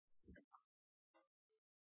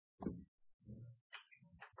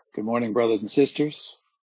Good morning, brothers and sisters.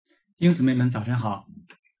 弟兄姊妹们，早晨好！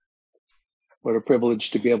 What a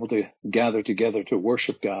privilege to be able to gather together to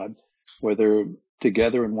worship God, whether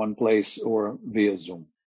together in one place or via Zoom.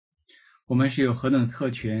 我们是有何等的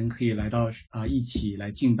特权，可以来到一起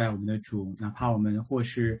来敬拜我们的主，哪怕我们或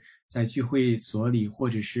是在聚会所里，或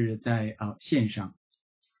者是在线上。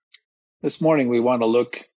This morning we want to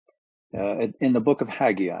look in the book of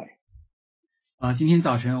Haggai. 今天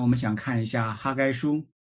早晨我们想看一下哈该书。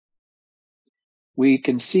We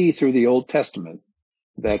can see through the Old Testament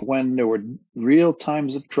that when there were real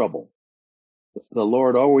times of trouble, the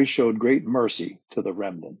Lord always showed great mercy to the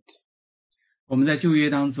remnant. 我们在旧约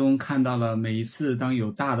当中看到了每一次当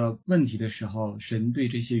有大的问题的时候，神对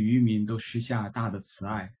这些渔民都施下大的慈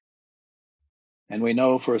爱。And we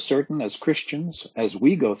know for certain as Christians, as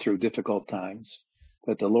we go through difficult times,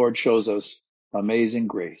 that the Lord shows us amazing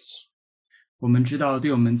grace. 我们知道，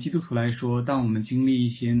对我们基督徒来说，当我们经历一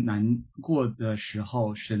些难过的时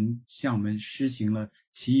候，神向我们施行了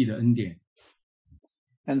奇异的恩典。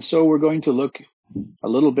And so we're going to look a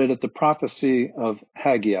little bit at the prophecy of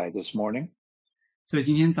Haggai this morning. 所以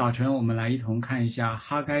今天早晨我们来一同看一下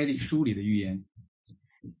哈该书里的预言。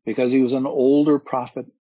Because he was an older prophet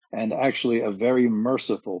and actually a very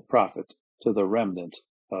merciful prophet to the remnant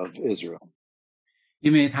of Israel.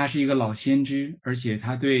 因为他是一个老先知，而且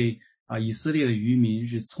他对以色列的渔民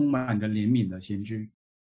是充满着怜悯的先知。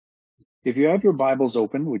If you have your Bibles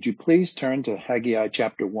open, would you please turn to Haggai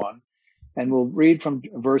chapter 1, and we'll read from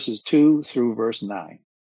verses 2 through verse 9.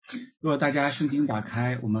 如果大家圣经打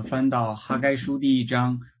开，我们翻到哈该书第1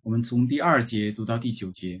章，我们从第2节读到第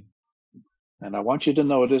9节。And I want you to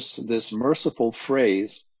notice this merciful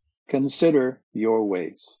phrase, consider your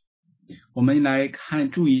ways. 我们来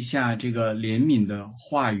注意一下这个怜悯的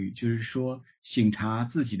话语，就是说省察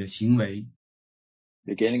自己的行为。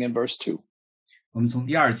Beginning in verse 2. 我们从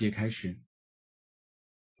第2节开始。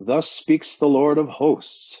Thus speaks the Lord of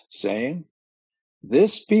hosts, saying,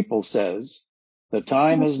 This people says, The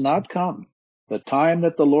time has not come, the time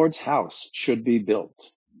that the Lord's house should be built.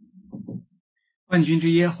 万军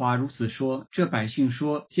之耶和华如此说，这百姓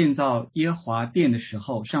说，建造耶和华殿的时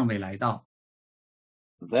候尚未来到。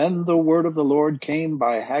Then the word of the Lord came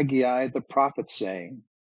by Haggai the prophet, saying,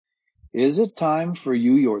 Is it time for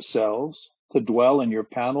you yourselves to dwell in your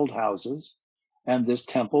paneled houses, and this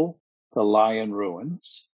temple to lie in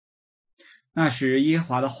ruins? 那时耶和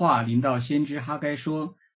华的话临到先知哈该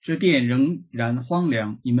说，这殿仍然荒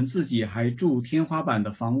凉，你们自己还住天花板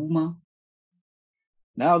的房屋吗？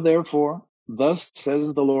 Now therefore, thus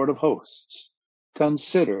says the Lord of hosts,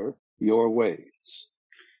 consider your ways.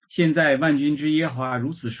 现在万军之耶和华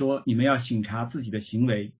如此说，你们要省察自己的行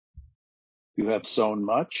为。 You have sown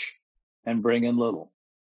much and bring in little.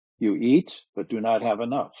 You eat, but do not have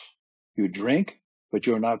enough. You drink, but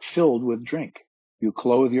you're not filled with drink. You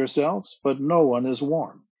clothe yourselves, but no one is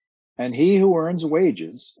warm. And he who earns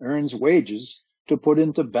wages to put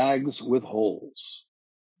into bags with holes.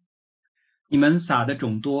 你们撒的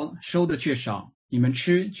种多，收的却少，你们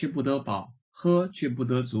吃却不得饱，喝却不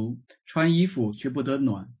得足，穿衣服却不得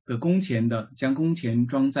暖，得工钱的将工钱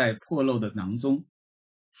装在破漏的囊中。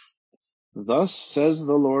 Thus says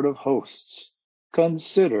the Lord of hosts,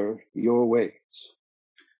 consider your ways.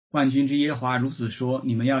 万军之耶和华如此说，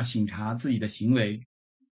你们要省察自己的行为。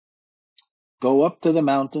 Go up to the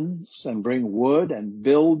mountains and bring wood and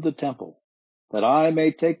build the temple, that I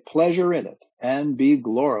may take pleasure in it and be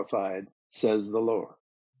glorified, says the Lord.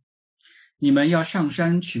 你们要上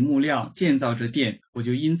山取木料，建造这殿，我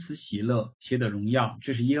就因此喜乐，且得荣耀。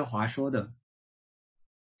这是耶和华说的。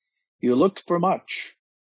 You looked for much,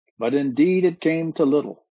 but indeed it came to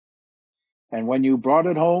little. And when you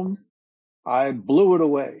brought it home, I blew it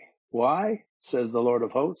away. Why? Says the Lord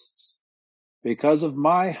of hosts. Because of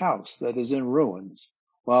my house that is in ruins,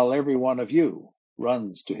 while every one of you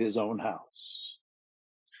runs to his own house.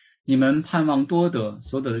 你们盼望多得，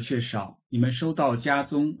所得的却少；你们收到家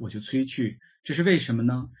中，我就催去。这是为什么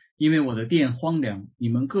呢？因为我的殿荒凉，你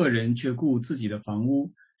们个人却顾自己的房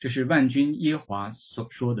屋。这是万军耶和华所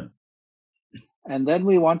说的。 And then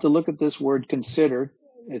we want to look at this word consider.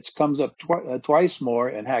 It comes up twice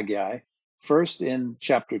more in Haggai. First in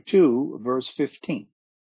chapter 2, verse 15.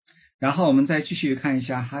 然后我们再继续看一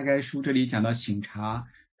下哈该书，这里讲到省察，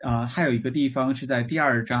还有一个地方是在第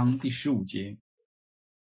2章第15节。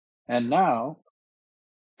 And now,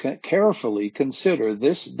 carefully consider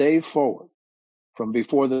this day forward, from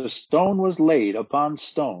before the stone was laid upon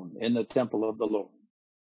stone in the temple of the Lord.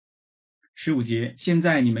 15节，现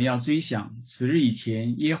在你们要追想，此日以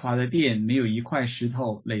前，耶和华的殿没有一块石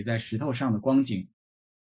头垒在石头上的光景。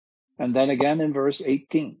 And then again in verse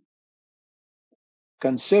 18.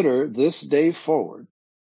 Consider this day forward,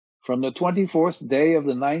 from the 24th day of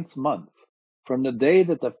the 9th month, from the day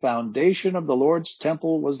that the foundation of the Lord's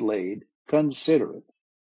temple was laid, consider it.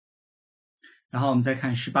 然后我们再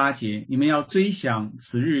看18节，你们要追想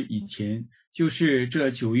此日以前，就是这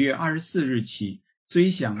9月24日起，追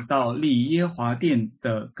想到立耶和华殿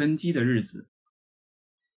的根基的日子。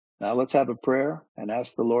Now let's have a prayer and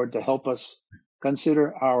ask the Lord to help us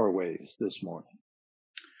consider our ways this morning.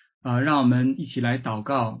 让我们一起来祷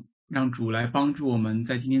告，让主来帮助我们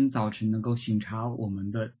在今天早晨能够省察我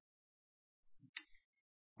们的。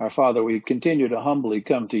Our Father, we continue to humbly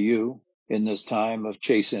come to you in this time of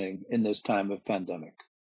chastening, in this time of pandemic.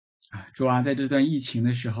 主啊，在这段疫情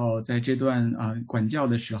的时候，在这段管教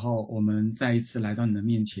的时候，我们再一次来到你的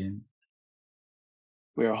面前。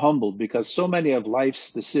We are humbled because so many of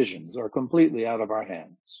life's decisions are completely out of our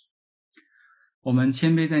hands. 我们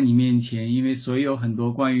谦卑在你面前，因为所有很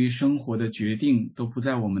多关于生活的决定都不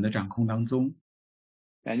在我们的掌控当中。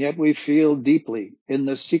And yet we feel deeply in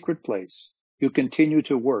the secret place, you continue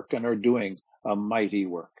to work and are doing a mighty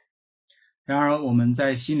work. 然而我们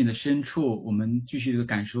在心里的深处，我们继续的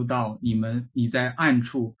感受到你在暗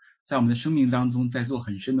处，在我们的生命当中在做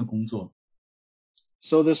很深的工作。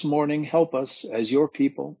So this morning, help us as your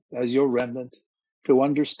people, as your remnant, to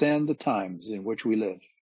understand the times in which we live.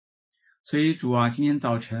 所以主啊，今天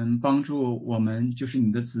早晨帮助我们，就是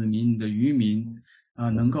你的子民，你的渔民，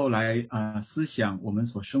能够来思想我们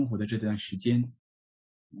所生活的这段时间。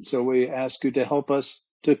So we ask you to help us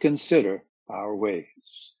to consider our ways.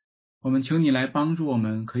 我们求你来帮助我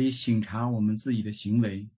们，可以省察我们自己的行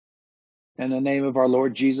为。In the name of our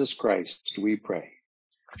Lord Jesus Christ, we pray.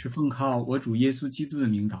 是奉靠我主耶稣基督的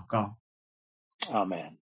名祷告。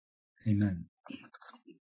Amen. Amen.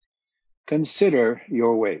 Consider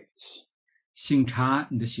your ways. 省察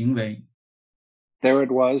你的行为。There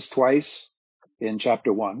it was twice in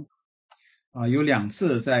chapter 1. 有2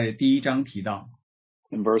次在第1章提到。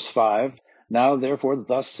In verse 5, now therefore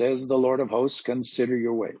thus says the Lord of hosts, consider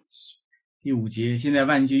your ways. 第5节，现在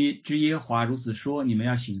万军之耶和华如此说，你们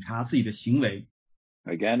要省察自己的行为。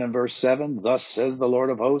Again in verse 7, thus says the Lord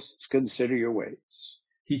of hosts, consider your ways.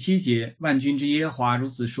 第7节，万军之耶和华如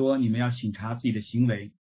此说，你们要省察自己的行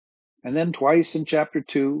为。And then twice in chapter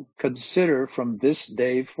 2, consider from this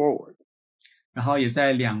day forward. 然后也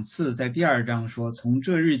在2次，在第2章说，从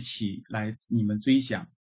这日起来你们追想。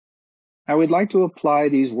I would like to apply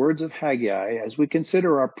these words of Haggai as we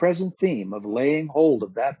consider our present theme of laying hold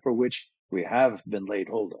of that for which we have been laid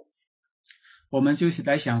hold of. 我们就是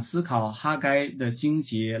来想思考哈该的经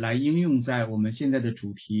节，来应用在我们现在的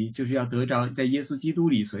主题，就是要得着在耶稣基督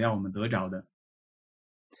里所要我们得着的。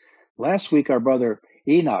Last week, our brother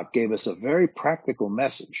Enoch gave us a very practical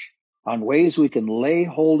message on ways we can lay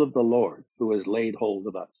hold of the Lord who has laid hold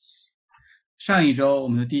of us. 上一周，我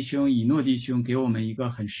们的弟兄以诺弟兄给我们一个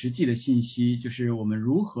很实际的信息，就是我们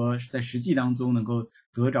如何在实际当中能够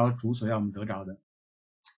得着主所要我们得着的。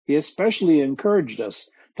He especially encouraged us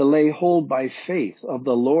to lay hold by faith of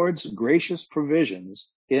the Lord's gracious provisions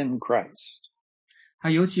in Christ. 他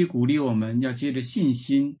尤其鼓励我们要借着信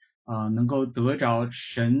心能够得着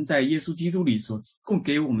神在耶稣基督里所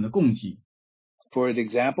给我们的供给。For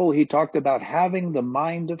example, he talked about having the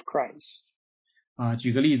mind of Christ.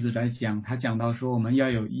 举个例子来讲，他讲到说我们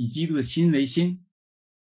要有以基督的心为心。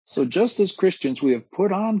So just as Christians, we have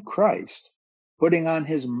put on Christ, putting on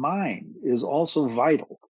his mind is also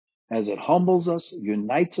vital, as it humbles us,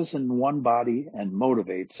 unites us in one body, and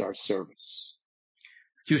motivates our service.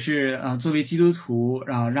 就是作为基督徒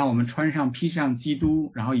让我们披上基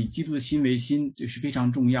督，然后以基督的心为心，这是非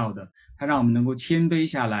常重要的。它让我们能够谦卑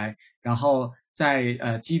下来，然后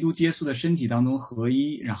在基督耶稣的身体当中合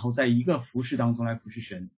一，然后在一个服事当中来服事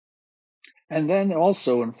神。And then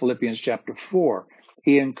also in Philippians chapter 4,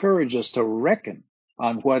 he encouraged us to reckon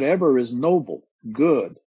on whatever is noble,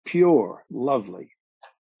 good, pure, lovely.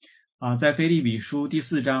 在腓立比书第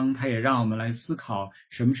4章，他也让我们来思考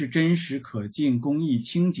什么是真实、可敬、公义、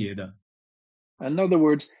清洁的。In other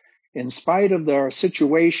words, in spite of our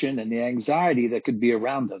situation and the anxiety that could be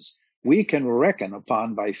around us, we can reckon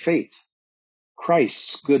upon by faith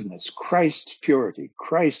Christ's goodness, Christ's purity,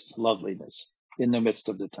 Christ's loveliness in the midst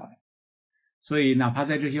of the time. 所以哪怕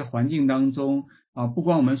在这些环境当中不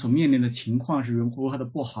管我们所面临的情况是如何的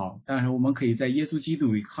不好，但是我们可以在耶稣基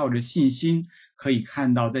督里靠着信心，可以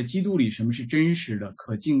看到在基督里什么是真实的、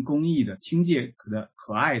可敬、公义的、清洁的、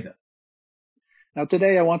可爱的。Now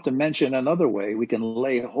today I want to mention another way we can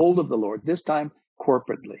lay hold of the Lord, this time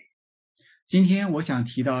corporately. 今天我想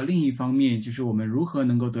提到另一方面，就是我们如何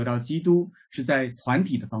能够得到基督，是在团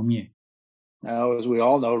体的方面。Now, as we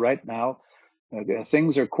all know right now,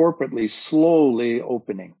 Things are corporately slowly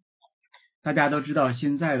opening. 大家都知道，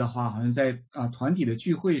现在的话，好像在团体的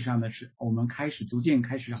聚会上呢，我们逐渐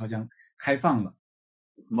开始好像开放了。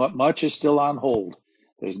Much is still on hold.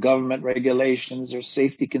 There's government regulations, there's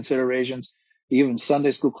safety considerations, even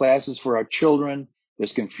Sunday school classes for our children.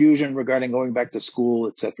 There's confusion regarding going back to school,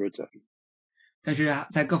 etc., etc. 但是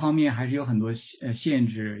在各方面还是有很多限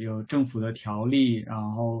制，有政府的条例，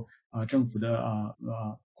然后政府的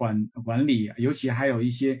管理，尤其还有一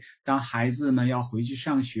些当孩子呢要回去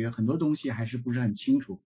上学，很多东西还是不是很清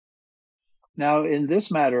楚。Now, in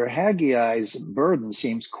this matter, Haggai's burden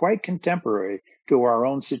seems quite contemporary to our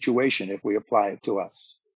own situation if we apply it to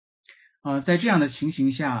us. 在这样的情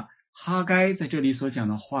形下，哈该在这里所讲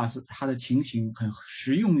的话是他的情形很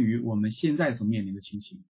适用于我们现在所面临的情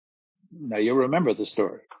形。Now, you remember the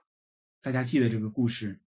story. 大家记得这个故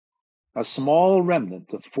事。A small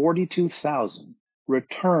remnant of 42,000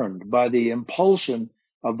 returned by the impulsion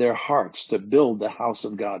of their hearts to build the house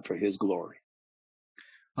of God for his glory.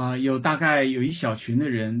 大概有一小群的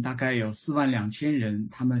人，大概有42000人，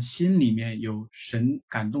他们心里面有神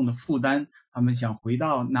感动的负担，他们想回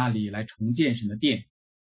到那里来重建神的殿。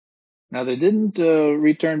Now, they didn't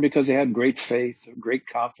return because they had great faith, or great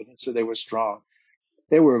confidence, or they were strong.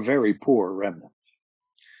 They were a very poor remnant.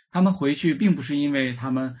 他们回去并不是因为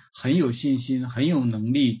他们很有信心、很有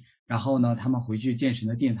能力，然后呢，他们回去建神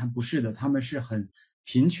的殿，他不是的，他们是很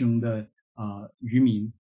贫穷的渔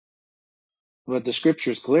民。But the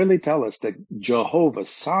scriptures clearly tell us that Jehovah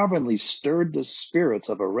sovereignly stirred the spirits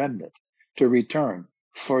of a remnant to return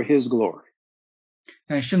for his glory.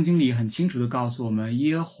 但圣经里很清楚的告诉我们，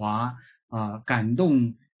耶和华感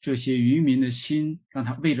动这些渔民的心，让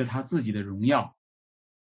他为着他自己的荣耀。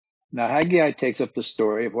Now, Haggai takes up the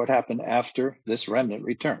story of what happened after this remnant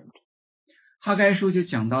returned. 哈该书就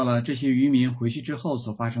讲到了这些渔民回去之后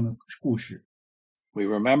所发生的故事。We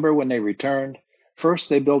remember when they returned, first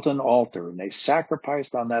they built an altar and they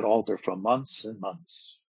sacrificed on that altar for months and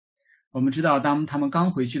months. 我们知道，当他们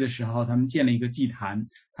刚回去的时候，他们建了一个祭坛，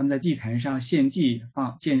他们在祭坛上献祭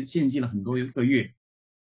了很多个月。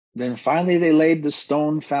Then finally they laid the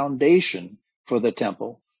stone foundation for the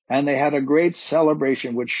temple, and they had a great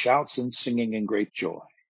celebration with shouts and singing and great joy.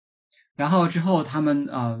 然后之后，他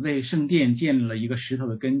们为圣殿建立了一个石头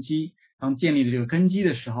的根基。当建立了这个根基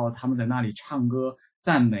的时候，他们在那里唱歌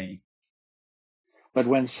赞美。But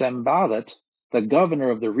when Sanballat, the governor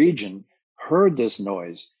of the region, heard this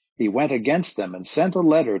noise, he went against them and sent a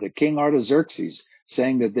letter to King Artaxerxes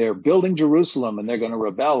saying that they're building Jerusalem and they're going to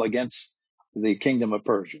rebel against the kingdom of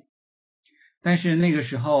Persia. 但是那个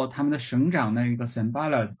时候，他们的省长那个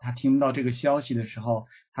Sanballat 他听到这个消息的时候，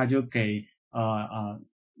他就给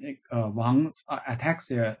王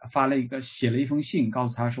Artaxerxes 写了一封信，告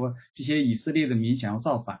诉他说这些以色列的民想要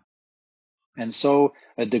造反。And so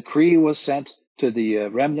a decree was sent to the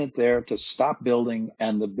remnant there to stop building,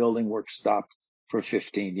 and the building work stopped for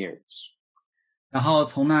 15 years. 然后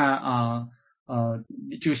从那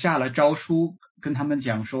就下了诏书，跟他们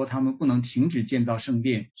讲说他们不能停止建造圣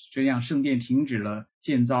殿，这样圣殿停止了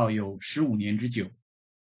建造有15年之久。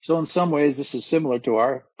So in some ways, this is similar to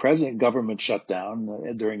our present government shutdown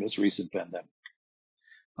during this recent pandemic.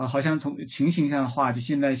 好像从情形上的话，就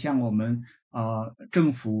现在像我们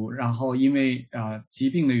政府，然后因为疾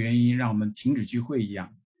病的原因，让我们停止聚会一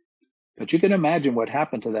样。But you can imagine what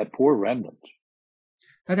happened to that poor remnant.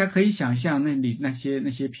 大家可以想象那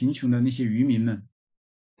些贫穷的那些渔民们。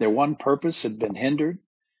Their one purpose had been hindered.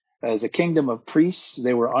 As a kingdom of priests,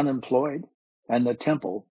 they were unemployed, and the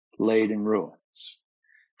temple laid in ruins.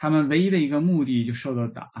 他们唯一的一个目的就受到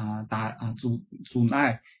阻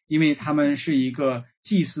碍，因为他们是一个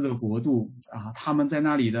祭祀的国度他们在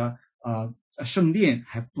那里的圣殿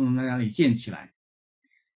还不能在那里建起来。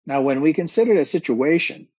Now, when we consider the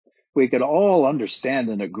situation, we could all understand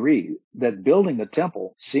and agree that building the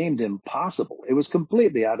temple seemed impossible. It was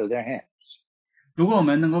completely out of their hands. 如果我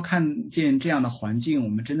们能够看见这样的环境，我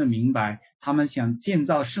们真的明白，他们想建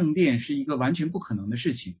造圣殿是一个完全不可能的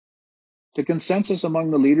事情。The consensus among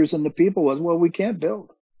the leaders and the people was, well, we can't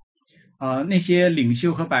build. 那些领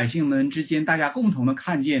袖和百姓们之间，大家共同的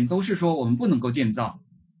看见都是说我们不能够建造。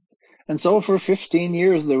And so for 15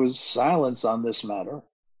 years there was silence on this matter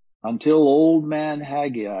until old man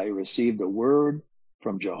Haggai received a word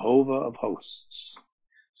from Jehovah of hosts.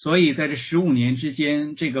 所以在这15年之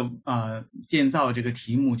间，这个建造这个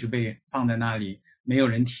题目就被放在那里，没有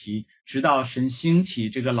人提，直到神兴起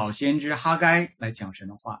这个老先知哈该来讲神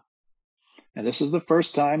的话。And this is the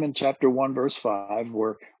first time in chapter 1 verse 5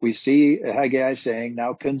 where we see Haggai saying,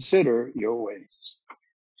 now consider your ways.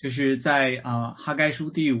 就是在哈该书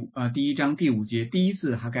第1章第5节，第一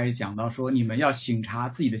次哈该讲到说，你们要省察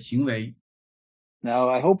自己的行为。Now,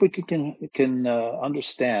 I hope we can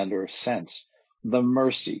understand or sense the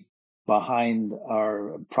mercy behind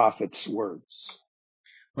our prophet's words.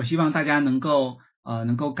 我希望大家能够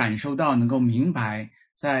感受到，能够明白，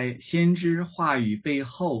在先知话语背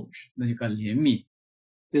后那个怜悯。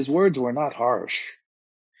His words were not harsh.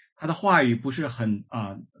 他的话语不是很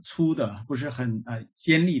粗的，不是很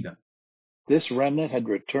尖利的。This remnant had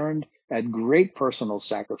returned at great personal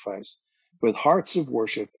sacrifice, with hearts of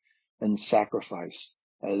worship and sacrifice,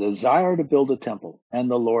 a desire to build a temple, and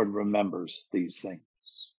the Lord remembers these things.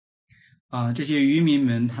 这些渔民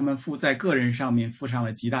们，他们在个人上面付上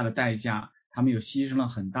了极大的代价，他们有牺牲了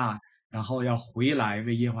很大，然后要回来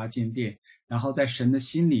为耶和华建殿，然后在神的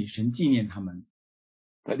心里，神纪念他们。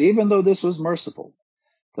But even though this was merciful,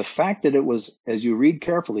 the fact that it was, as you read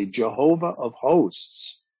carefully, Jehovah of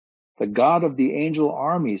hosts, the God of the angel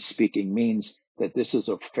armies speaking, means that this is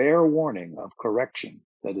a fair warning of correction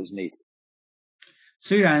that is needed.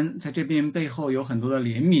 虽然在这边背后有很多的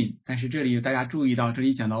怜悯，但是这里大家注意到，这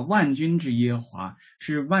里讲到万军之耶和华，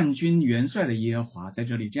是万军元帅的耶和华，在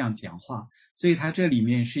这里这样讲话，所以他这里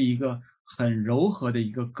面是一个很柔和的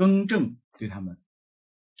一个更正对他们。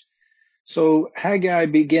So Haggai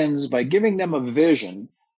begins by giving them a vision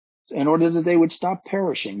in order that they would stop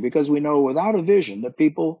perishing, because we know without a vision that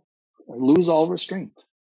people lose all restraint.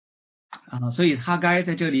 所以哈该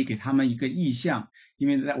在这里给他们一个意象，因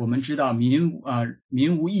为我们知道民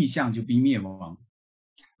无意象就必灭亡。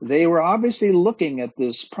They were obviously looking at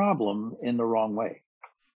this problem in the wrong way.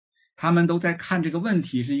 他们都在看这个问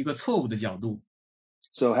题是一个错误的角度。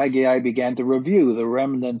So Haggai began to review the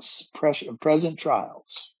remnant's present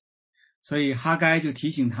trials. 所以哈该就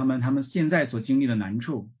提醒他们现在所经历的难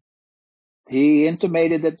处。He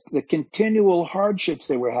intimated that the continual hardships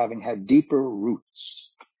they were having had deeper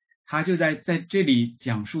roots. 他就在这里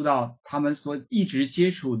讲述到他们所一直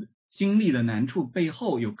经历的难处背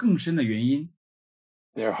后有更深的原因。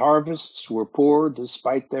Their harvests were poor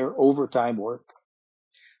despite their overtime work.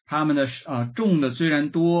 他们的种的虽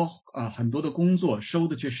然多很多的工作，收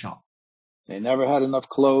的却少。They never had enough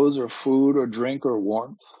clothes or food or drink or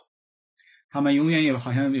warmth. 他们永远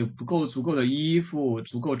好像有足够的衣服，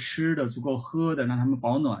足够吃的，足够喝的，让他们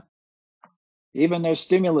保暖。Even their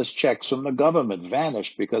stimulus checks from the government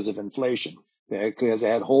vanished because of inflation, because they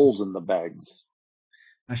had holes in the bags.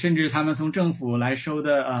 甚至他们从政府来收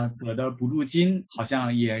的得的补助金，好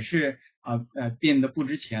像也是变得不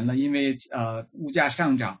值钱了，因为物价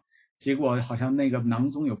上涨，结果好像那个囊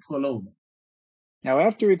中有破漏的。Now,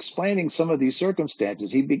 after explaining some of these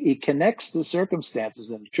circumstances, he connects the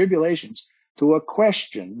circumstances and tribulations to a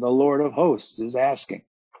question the Lord of hosts is asking.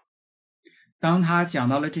 当他讲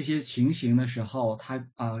到了这些情形的时候，他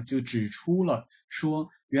就指出了说，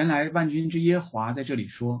原来万军之耶和华在这里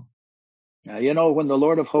说。Now, you know, when the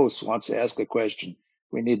Lord of hosts wants to ask a question,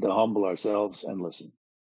 we need to humble ourselves and listen.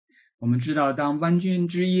 我们知道，当万军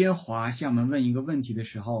之耶和华向我们问一个问题的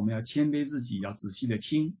时候，我们要谦卑自己，要仔细的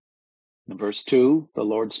听。In verse 2, the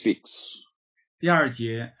Lord speaks. 第2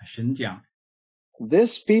节，神讲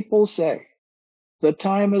This people say, the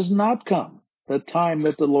time has not come, the time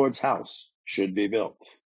that the Lord's house should be built.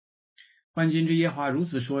 万军之耶和华如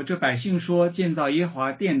此说，这百姓说，建造耶和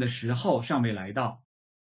华殿的时候尚未来到。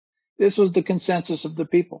This was the consensus of the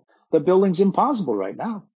people. The building's impossible right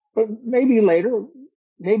now, but maybe later,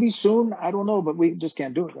 maybe soon, I don't know, but we just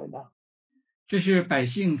can't do it right now. 这是百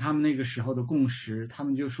姓他们那个时候的共识，他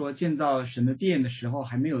们就说建造神的殿的时候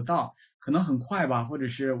还没有到，可能很快吧，或者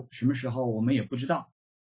是什么时候我们也不知道。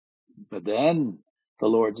But then the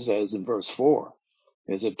Lord says in verse 4,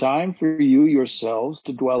 is it time for you yourselves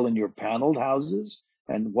to dwell in your paneled houses,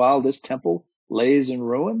 and while this temple lays in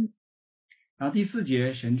ruin? 然后第4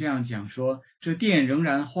节神这样讲说，这殿仍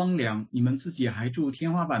然荒凉，你们自己还住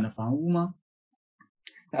天花板的房屋吗？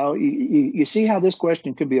 Now, you see how this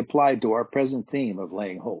question could be applied to our present theme of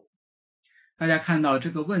laying hold. 大家看到这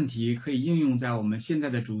个问题可以应用在我们现在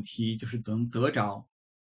的主题，就是得着。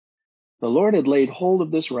The Lord had laid hold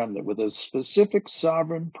of this remnant with a specific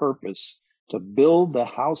sovereign purpose to build the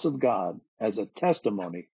house of God as a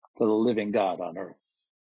testimony to the living God on earth.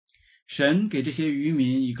 神给这些渔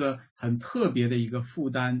民一个很特别的一个负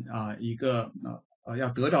担一个要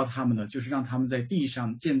得着他们的，就是让他们在地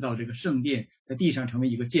上建造这个圣殿，在地上成为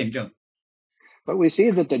一个见证。But we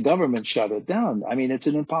see that the government shut it down. I mean, it's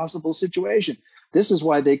an impossible situation. This is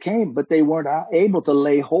why they came, but they weren't able to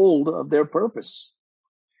lay hold of their purpose.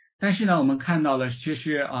 但是呢，我们看到了却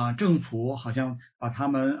是政府好像把他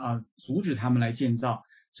们阻止他们来建造，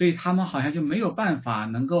所以他们好像就没有办法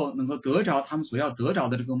能够得着他们所要得着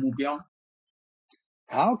的这个目标。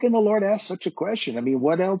How can the Lord ask such a question? I mean,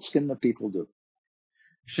 what else can the people do?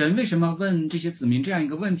 神为什么问这些子民这样一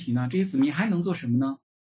个问题呢？这些子民还能做什么呢？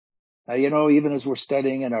 Even as we're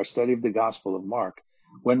studying in our study of the Gospel of Mark,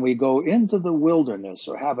 when we go into the wilderness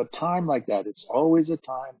or have a time like that, it's always a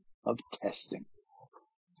time of testing.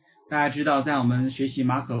 大家知道，在我们学习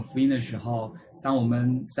马可福音的时候，当我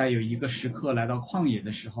们在有一个时刻来到旷野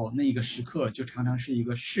的时候，那一个时刻就常常是一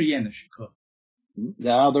个试验的时刻。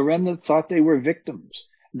Now the remnant thought they were victims,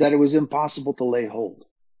 that it was impossible to lay hold.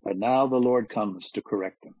 But now the Lord comes to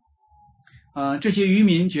correct them. 这些渔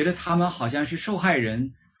民觉得他们好像是受害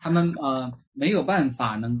人，他们没有办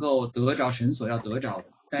法能够得着神所要得着的，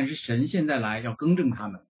但是神现在来要更正他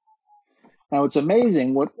们。Now it's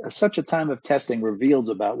amazing what such a time of testing reveals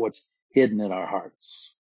about what's hidden in our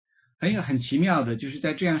hearts. 很奇妙的，就是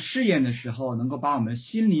在这样试验的时候，能够把我们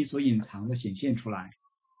心里所隐藏的显现出来。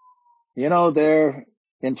There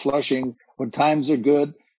in Flushing, when times are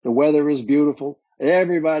good, the weather is beautiful,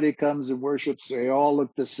 everybody comes and worships, they all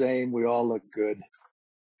look the same, we all look good.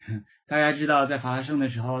 大家知道，在法拉盛的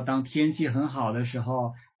时候，当天气很好的时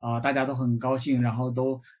候，大家都很高兴，然后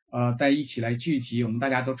都在一起来聚集，我们大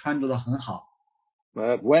家都穿着的很好。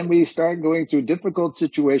But when we start going through difficult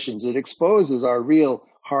situations, it exposes our real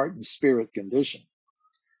heart and spirit condition.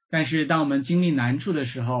 但是当我们经历难处的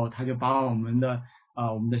时候，他就把我们的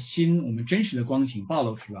心，我们真实的光景暴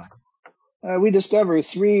露出来。We discover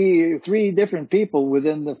three different people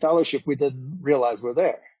within the fellowship we didn't realize were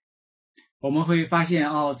there. 我们会发现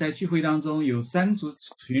在聚会当中有3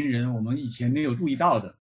群人，我们以前没有注意到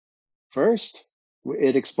的。First,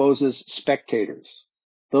 it exposes spectators,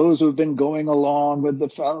 those who've been going along with the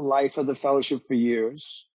life of the fellowship for years.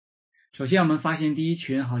 首先我们发现第一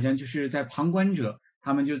群好像就是在旁观者，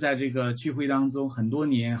他们就在这个聚会当中很多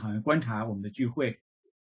年，好像观察我们的聚会。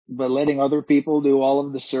But letting other people do all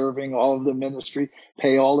of the serving, all of the ministry,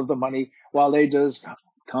 pay all of the money, while they just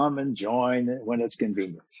come and join when it's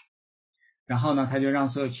convenient. 然后呢，他就让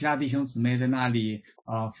所有其他弟兄姊妹在那里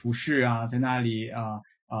服侍啊，在那里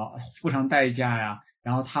付上代价呀，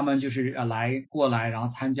然后他们就是过来，然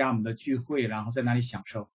后参加我们的聚会，然后在那里享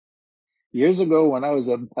受。Years ago, when I was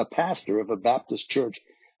a pastor of a Baptist church,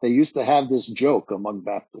 they used to have this joke among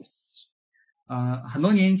Baptists. 很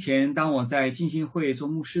多年前，当我在浸信会做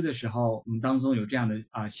牧师的时候，我们当中有这样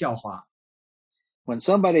的笑话。When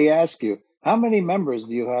somebody asks you, how many members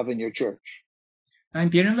do you have in your church? 当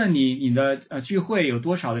别人问你的聚会有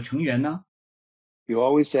多少的成员呢？ You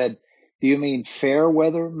always said, do you mean fair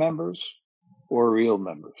weather members or real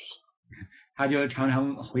members? 他就常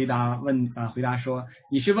常回答说，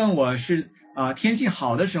你是问我是天气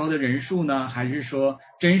好的时候的人数呢，还是说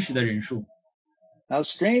真实的人数？ Now,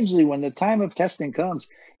 strangely, when the time of testing comes,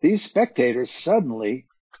 these spectators suddenly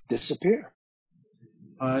disappear.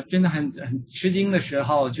 真的很吃惊的时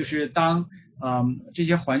候，就是当这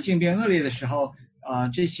些环境变恶劣的时候，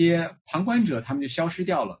这些旁观者他们就消失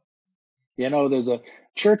掉了。There's a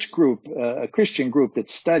church group, a Christian group that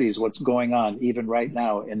studies what's going on even right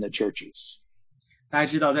now in the churches. 大家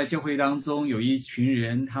知道，在教会当中有一群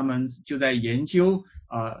人，他们就在研究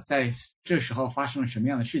在这时候发生了什么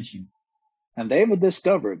样的事情。And they've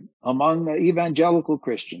discovered among the evangelical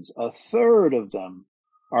Christians, a third of them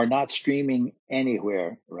are not streaming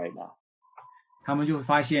anywhere right now. 他们就会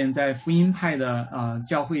发现，在福音派的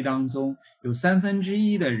教会当中，有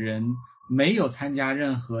1/3的人没有参加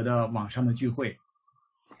任何的网上的聚会。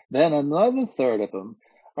Then another third of them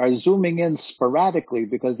are zooming in sporadically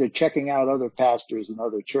because they're checking out other pastors and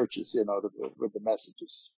other churches, with the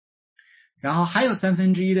messages. 然后还有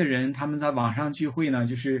1/3的人，他们在网上聚会呢，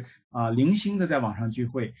就是零星的在网上聚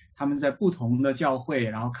会，他们在不同的教会，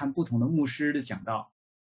然后看不同的牧师的讲道。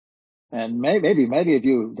And maybe many of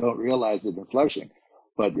you don't realize it in Flushing,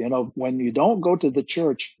 but when you don't go to the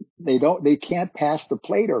church, they can't pass the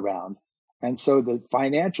plate around, and so the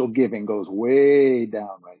financial giving goes way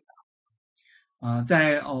down right now.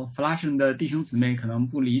 在弗拉盛的弟兄姊妹可能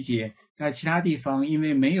不理解，在其他地方因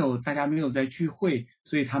为大家没有在聚会，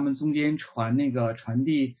所以他们中间传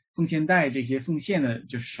递奉献袋这些奉献的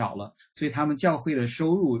就少了，所以他们教会的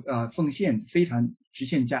收入奉献非常直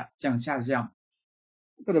线下降。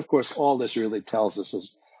But of course, all this really tells us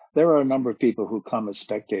is there are a number of people who come as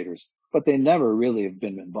spectators, but they never really have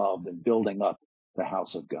been involved in building up the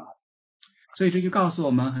house of God. 所以这就告诉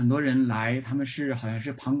我们，很多人来，他们好像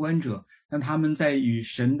是旁观者，但他们在与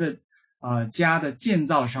神的家的建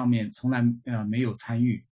造上面从来没有参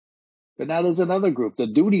与。But now there's another group, the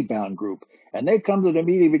duty-bound group, and they come to the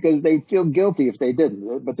meeting because they feel guilty if they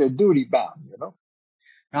didn't, but they're duty-bound,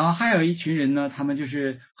 然后还有一群人呢，他们就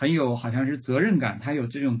是很有好像是责任感，他有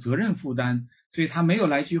这种责任负担，所以他没有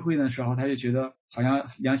来聚会的时候，他就觉得好像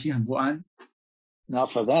良心很不安 Now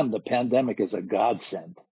for them, the pandemic is a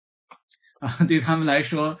godsend. 啊。对他们来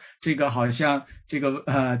说，这个好像这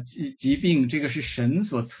个疾病，这个是神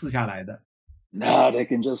所赐下来的。Now they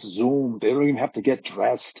can just Zoom. They don't even have to get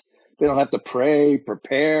dressed. They don't have to pray,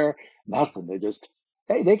 prepare, nothing.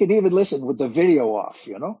 Hey, they can even listen with the video off,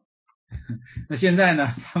 you know? 那现在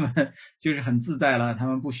呢，他们就是很自在了，他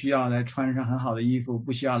们不需要来穿上很好的衣服，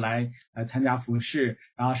不需要来参加服饰，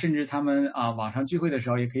然后甚至他们网上聚会的时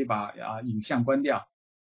候也可以把影像关掉。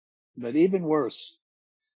But even worse,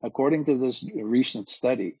 according to this recent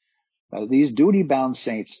study, these duty-bound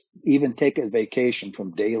saints even take a vacation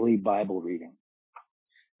from daily Bible reading.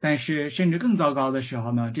 但是甚至更糟糕的时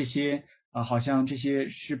候呢，这些好像这些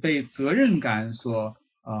是被责任感所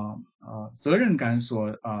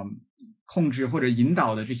控制或者引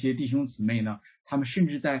导的这些弟兄姊妹呢，他们甚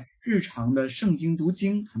至在日常的圣经读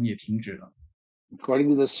经，他们也停止了。According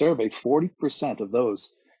to this survey, 40% of those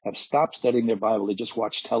have stopped studying their Bible. They just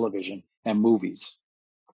watch television and movies.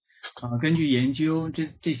 根据研究，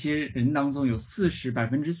这些人当中有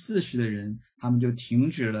40%的人，他们就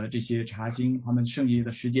停止了这些查经，他们剩下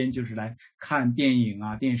的时间就是来看电影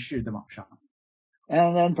啊、电视在网上。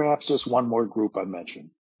And then perhaps just one more group I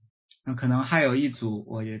mentioned. 那可能还有一组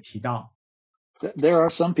我也提到， There are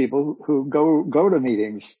some people who go to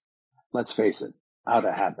meetings, let's face it, out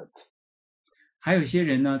of habit. 还有些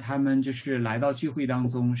人呢，他们就是来到聚会当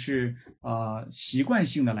中是习惯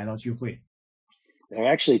性的来到聚会。They're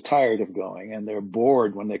actually tired of going and they're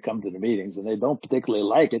bored when they come to the meetings and they don't particularly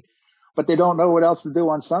like it, but they don't know what else to do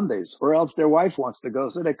on Sundays or else their wife wants to go,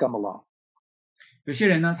 so they come along. 有些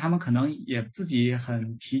人呢，他们可能也自己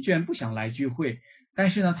很疲倦，不想来聚会，但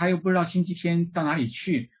是呢，他又不知道星期天到哪里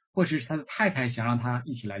去，或者是他的太太想让他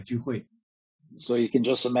一起来聚会。So you can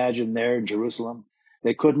just imagine there in Jerusalem,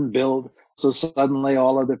 they couldn't build, so suddenly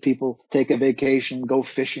all of the people take a vacation, go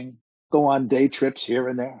fishing, go on day trips here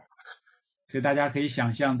and there. 所以大家可以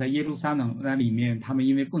想象，在耶路撒冷那里面，他们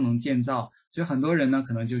因为不能建造，所以很多人呢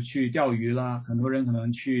可能就去钓鱼了，很多人可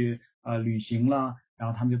能去旅行了，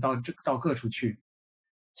然后他们就到各处去。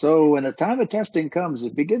So when the time of testing comes,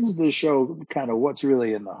 it begins to show kind of what's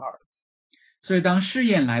really in the heart. 所以当试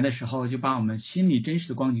验来的时候，就把我们心里真实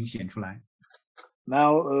的光景显出来。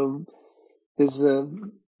Now,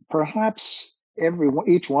 perhaps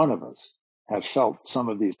each one of us have felt some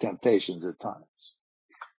of these temptations at times.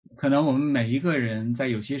 可能我们每一个人在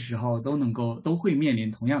有些时候都会面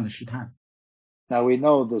临同样的试探。Now we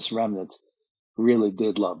know this remnant really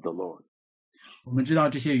did love the Lord. 我们知道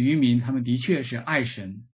这些渔民他们的确是爱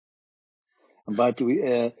神。But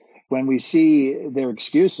when we see their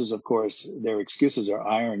excuses, of course, their excuses are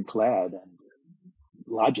ironclad and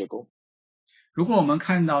logical. 如果我们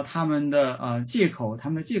看到他们的借口，他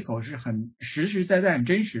们的借口是很实实在在、很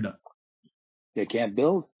真实的。They can't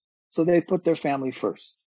build, so they put their family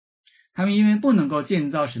first. 他们因为不能够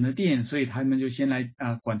建造神的殿，所以他们就先来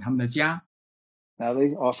管他们的家。Now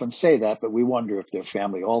they often say that, but we wonder if their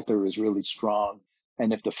family altar is really strong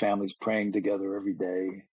and if the family's praying together every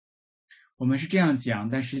day. 我们是这样讲，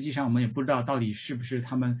但实际上我们也不知道到底是不是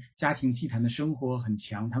他们家庭祭坛的生活很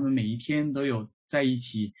强，他们每一天都有在一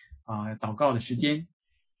起祷告的时间。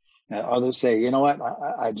Others say, you know what,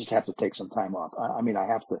 I just have to take some time off. I mean, I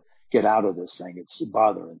have to get out of this thing. It's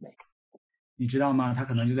bothering me. 你知道吗？他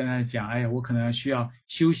可能就在那里讲，哎呀，我可能需要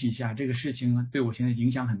休息一下，这个事情对我现在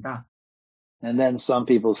影响很大。And then some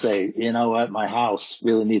people say, you know what, my house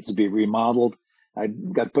really needs to be remodeled. I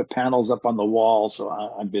got to put panels up on the wall, so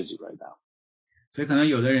I'm busy right now. 所以可能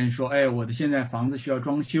有的人说，哎，我的现在房子需要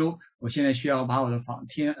装修，我现在需要把我的房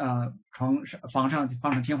上放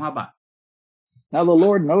上天花板。Now the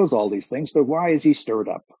Lord knows all these things, but why is he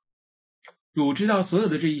stirred up? 主知道所有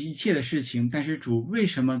的这一切的事情，但是主为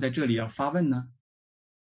什么在这里要发问呢？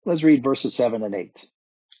 Let's read verses 7 and 8.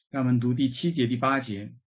 让我们读第7节、第8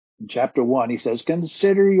节。In chapter 1, he says,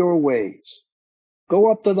 Consider your ways.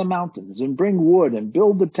 Go up to the mountains and bring wood and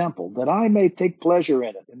build the temple, that I may take pleasure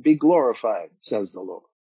in it and be glorified, says the Lord.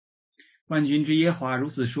 万军之耶和华如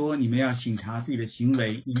此说：你们要省察自己的行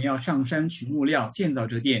为，你们要上山取木料，建造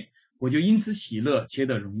这殿，我就因此喜乐，且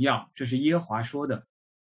得荣耀。这是耶和华说的。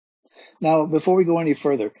Now, before we go any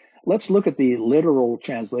further, let's look at the literal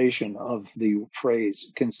translation of the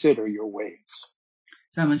phrase, consider your ways.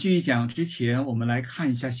 在我们继续讲之前，我们来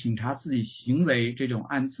看一下省察自己行为这种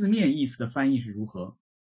按字面意思的翻译是如何。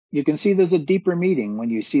You can see there's a deeper meaning when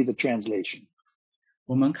you see the translation.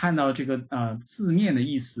 我们看到这个字面的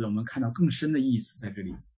意思，我们看到更深的意思在这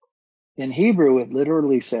里。In Hebrew, it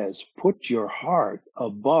literally says, put your heart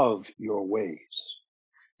above your ways.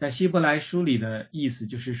 在希伯来书里的意思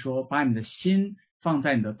就是说，把你的心放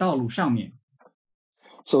在你的道路上面。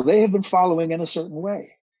So they have been following in a certain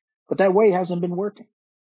way, but that way hasn't been working.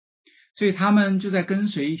 所以他们就在跟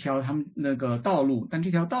随一条他们那个道路，但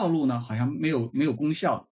这条道路呢，好像没有功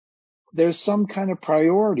效。There's some kind of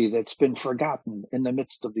priority that's been forgotten in the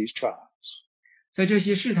midst of these trials. 在这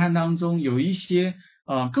些试探当中，有一些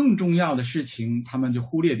更重要的事情，他们就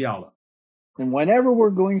忽略掉了。And whenever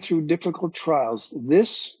we're going through difficult trials,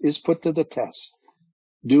 this is put to the test.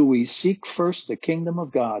 Do we seek first the kingdom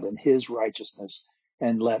of God and his righteousness,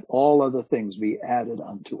 and let all other things be added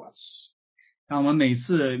unto us? 当我们每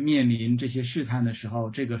次面临这些试探的时候，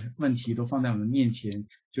这个问题都放在我们面前，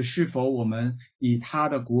就是否我们以他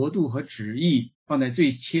的国度和旨意放在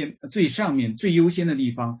最上面、最优先的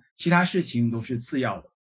地方，其他事情都是次要的。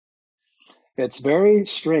It's very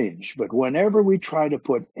strange, but whenever we try to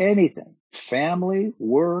put anything, family,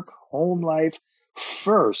 work, home life,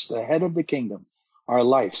 first ahead of the kingdom, our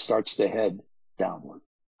life starts to head downward.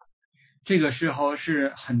 这个时候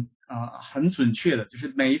是很准确的，就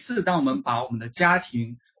是每一次当我们把我们的家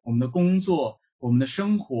庭、我们的工作、我们的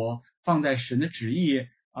生活放在神的旨意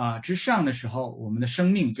之上的时候，我们的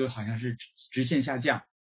生命就好像是直线下降。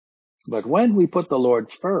But when we put the Lord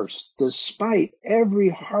first, despite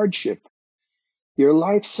every hardship, your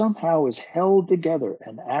life somehow is held together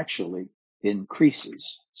and actually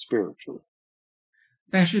increases spiritually.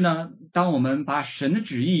 但是呢，当我们把神的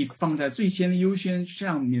旨意放在最先的优先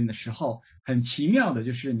上面的时候，很奇妙的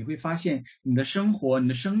就是你会发现你的生活、你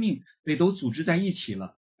的生命被都组织在一起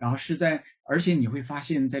了，然后而且你会发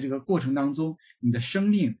现在这个过程当中，你的生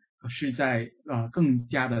命是在更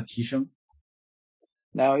加的提升。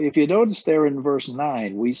Now, if you notice there in verse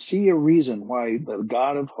 9, we see a reason why the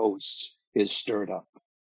God of hosts is stirred up.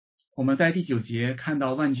 我们在第9节看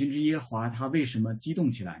到万军之耶和华他为什么激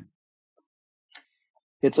动起来。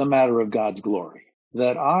It's a matter of God's glory,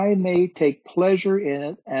 that I may take pleasure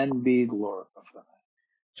in it and be glorified.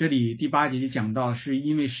 这里第8节就讲到，是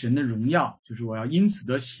因为神的荣耀，就是我要因此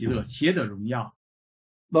得喜乐，且得荣耀。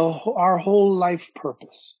Our whole life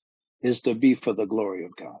purpose is to be for the glory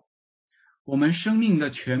of God. 我们生命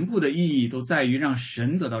的全部的意义都在于让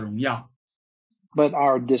神得到荣耀。But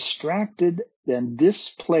our distracted and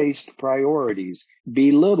displaced priorities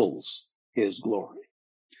belittles his glory.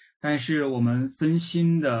 但是我们分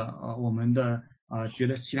心的我们的觉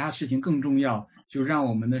得其他事情更重要，就让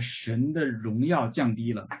我们的神的荣耀降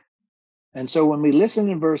低了。And so when we listen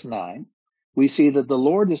in verse 9, we see that the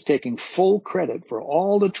Lord is taking full credit for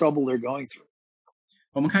all the trouble they're going through.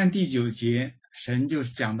 我们看第9节，神就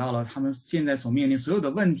讲到了他们现在所面临所有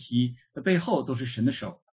的问题的背后都是神的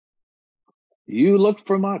手。You looked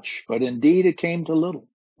for much, but indeed it came to little.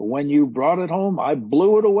 When you brought it home, I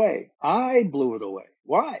blew it away. I blew it away.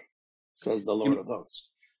 Why? Says the Lord of hosts.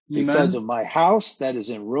 Because of my house that is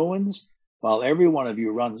in ruins, while every one of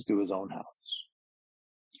you runs to his own house.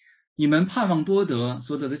 你们盼望多得，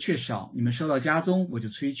所得的却少；你们收到家中，我就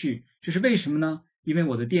催去。这是为什么呢？因为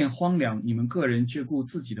我的殿荒凉，你们个人却顾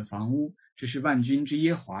自己的房屋。这是万军之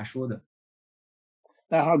耶和华说的。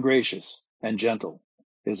Now how gracious and gentle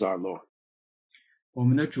is our Lord. 我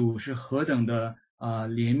们的主是何等的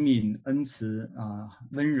怜悯、恩慈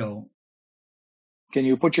温柔。Can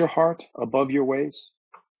you put your heart above your ways?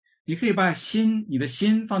 你可以把你的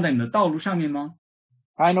心放在你的道路上面吗？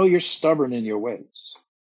 I know you're stubborn in your ways.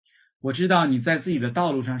 我知道你在自己的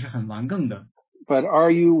道路上是很顽梗的。But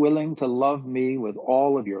are you willing to love me with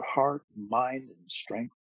all of your heart, mind, and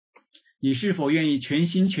strength? 你是否愿意全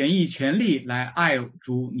心全意全力来爱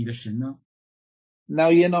主你的神呢？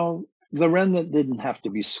 Now, you know, the remnant didn't have to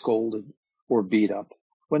be scolded or beat up.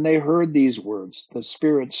 When they heard these words, the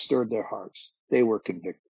Spirit stirred their hearts. They were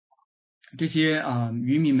convicted. 这些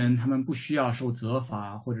渔民们，他们不需要受责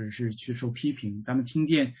罚，或者是去受批评。他们听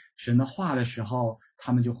见神的话的时候，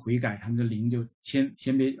他们就悔改，他们的灵就谦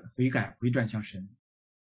卑悔改，回转向神。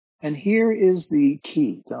And here is the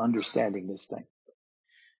key to understanding this thing.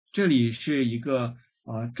 这里是一个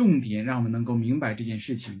重点，让我们能够明白这件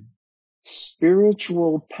事情。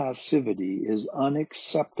Spiritual passivity is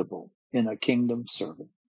unacceptable in a kingdom servant.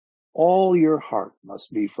 All your heart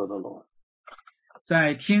must be for the Lord.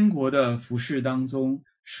 在天国的服事当中，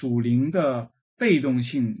属灵的被动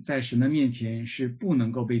性在神的面前是不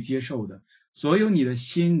能够被接受的。所有你的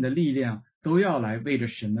心、你的力量都要来为着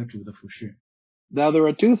神的主的服事。Now there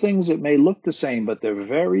are two things that may look the same, but they're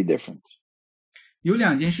very different. 有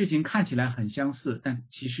2件事情看起来很相似，但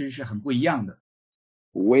其实是很不一样的。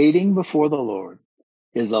Waiting before the Lord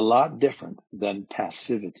is a lot different than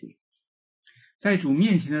passivity. 在主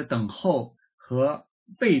面前的等候和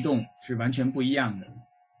被动是完全不一样的。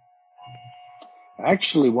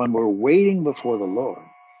Actually, when we're waiting before the Lord,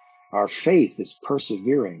 our faith is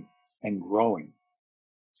persevering and growing.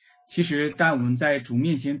 其实当我们在主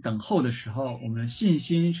面前等候的时候，我们的信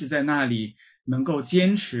心是在那里能够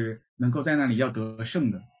坚持，能够在那里要得胜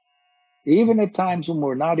的。Even at times when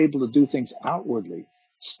we're not able to do things outwardly,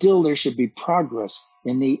 still there should be progress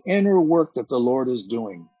in the inner work that the Lord is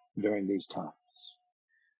doing during these times.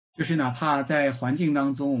 就是哪怕在环境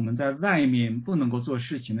当中，我们在外面不能够做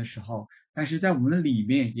事情的时候，但是在我们的里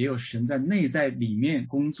面也有神在内在里面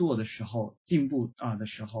工作的时候，进步的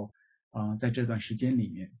时候在这段时间里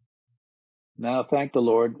面。Now thank the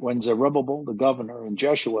Lord, when Zerubbabel the governor and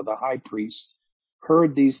Jeshua the high priest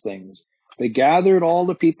heard these things, they gathered all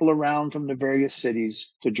the people around from the various cities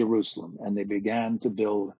to Jerusalem, and they began to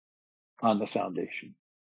build on the foundation.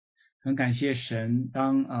 很感谢神，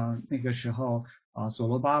当那个时候所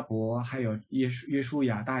罗巴伯还有约书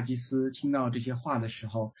亚大祭司听到这些话的时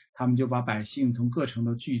候，他们就把百姓从各城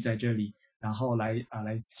都聚在这里，然后来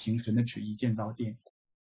行神的旨意，建造殿。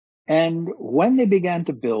And when they began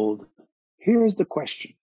to build, here is the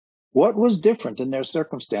question. What was different in their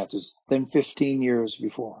circumstances than 15 years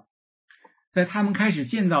before? 在他们开始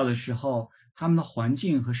建造的时候，他们的环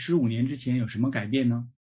境和15年之前有什么改变呢？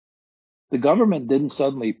 The government didn't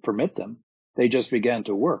suddenly permit them. They just began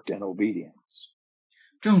to work in obedience.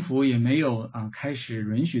 政府也没有开始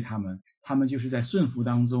允许他们，他们就是在顺服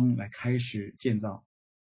当中来开始建造。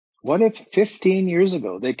What if 15 years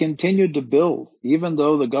ago they continued to build even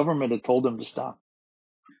though the government had told them to stop?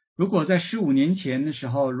 如果在15年前的时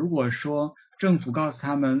候，如果说政府告诉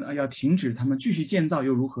他们要停止，他们继续建造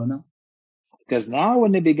又如何呢？ Because now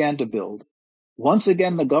when they began to build, once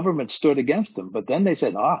again the government stood against them, but then they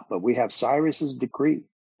said, but we have Cyrus's decree.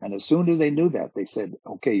 And as soon as they knew that, they said,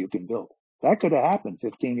 okay, you can build. That could have happened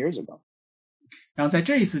 15 years ago. 然后在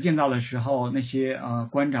这一次建造的时候，那些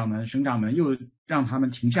官长们、省长们又让他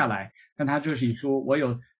们停下来，但他这里说我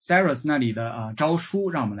有 Cyrus 那里的诏书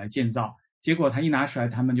让我们来建造，结果他一拿出来，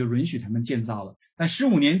他们就允许他们建造了。但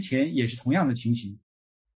15年前也是同样的情形。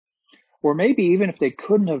Or maybe even if they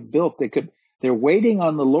couldn't have built, they're waiting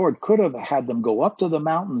on the Lord could have had them go up to the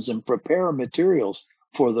mountains and prepare materials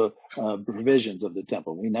for the provisions of the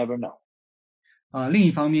temple. We never know. 另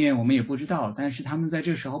一方面我们也不知道，但是他们在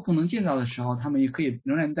这时候不能建造的时候，他们也可以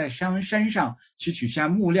仍然在山上去取下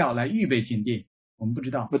木料来预备建殿，我们不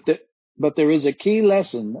知道。But there is a key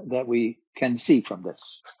lesson that we can see from this.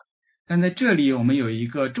 但在这里我们有一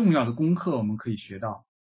个重要的功课我们可以学到。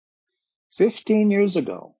15 years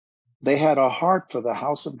ago, they had a heart for the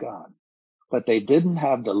house of God, but they didn't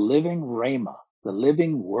have the living rhema, the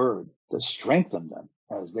living word, to strengthen them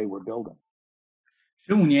as they were building.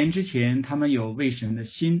 15年之前，他们有为神的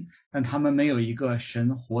心，但他们没有一个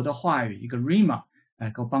神活的话语，一个 rhema 来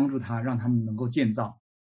够帮助他，让他们能够建造。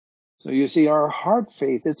So you see, our heart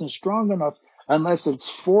faith isn't strong enough unless it's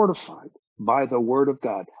fortified by the word of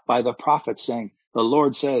God, by the prophet saying, the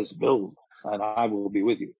Lord says, build, and I will be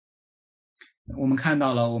with you. 我们看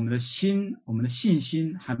到了我们的心，我们的信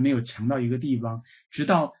心还没有强到一个地方，直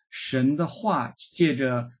到神的话借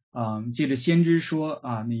着先知说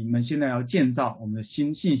你们现在要建造，我们的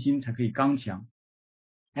信心才可以刚强。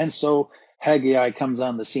And so Haggai comes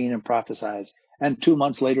on the scene and prophesies, and 2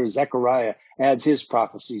 months later Zechariah adds his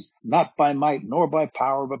prophecies, not by might nor by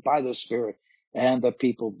power, but by the Spirit, and the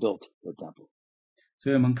people built the temple.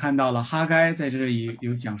 所以我们看到了哈该在这里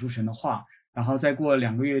有讲述神的话，然后再过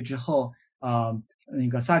2个月之后那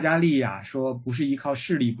个撒迦利亚说不是依靠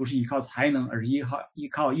势力，不是依靠才能，而是依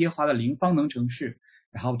靠耶和华的灵方能成事，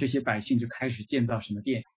然后这些百姓就开始建造神的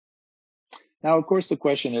殿。 Now, of course, the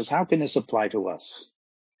question is, how can this apply to us?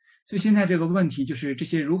 所以现在这个问题就是这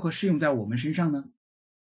些如何适用在我们身上呢？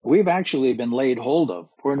 We've actually been laid hold of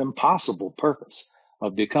for an impossible purpose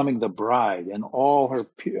of becoming the bride in all her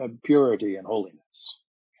purity and holiness.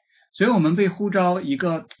 所以我们被呼召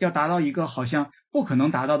要达到一个好像不可能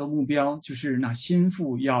达到的目标，就是那心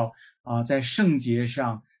腹要在圣洁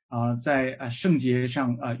上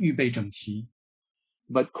预备整齐。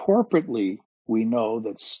 But corporately, we know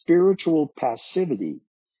that spiritual passivity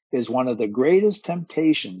is one of the greatest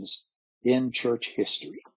temptations in church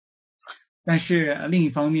history. 但是另一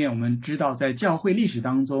方面，我们知道在教会历史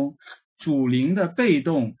当中，属灵的被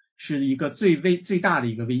动是一个最大的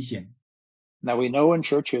一个危险。Now we know in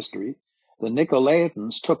church history, the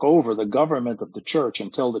Nicolaitans took over the government of the church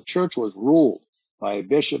until the church was ruled by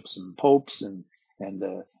bishops and popes and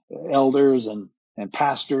elders and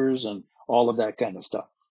pastors and all of that kind of stuff.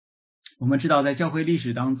 我们知道在教会历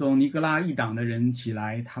史当中，尼格拉一党的人起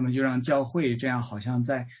来，他们就让教会这样好像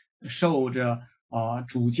在受着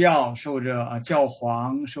主教，受着教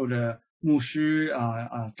皇，受着牧师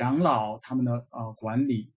长老他们的管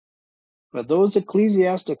理。But those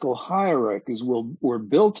ecclesiastical hierarchies were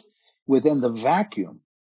built within the vacuum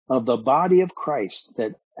of the body of Christ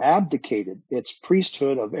that abdicated its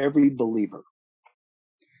priesthood of every believer.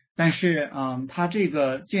 但是他这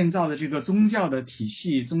个建造的这个宗教的体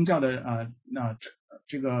系，宗教的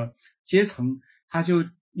这个阶层，它就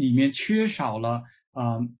里面缺少了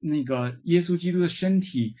那个耶稣基督的身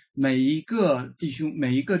体，每一个弟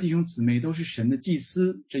兄姊妹都是神的祭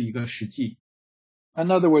司这一个实际。In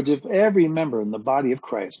other words, if every member in the body of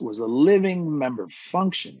Christ was a living member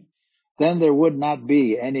functioning, then there would not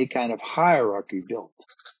be any kind of hierarchy built.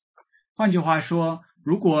 换句话说，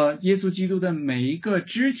如果耶稣基督的每一个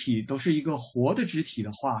肢体都是一个活的肢体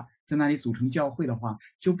的话，在那里组成教会的话，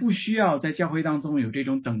就不需要在教会当中有这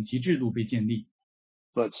种等级制度被建立。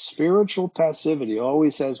But spiritual passivity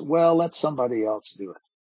always says, well, let somebody else do it.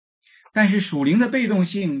 但是属灵的被动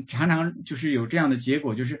性常常就是有这样的结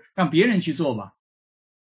果，就是让别人去做吧。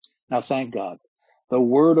Now, thank God, the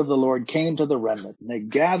word of the Lord came to the remnant, and they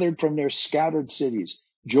gathered from their scattered cities,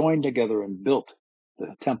 joined together, and built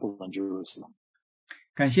the temple in Jerusalem.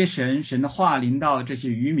 感谢神，神的话临到这些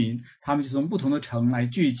渔民，他们就从不同的城来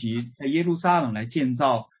聚集，在耶路撒冷来建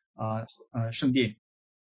造圣殿。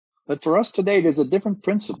But for us today, there's a different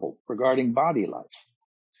principle regarding body life.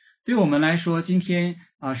 对我们来说，今天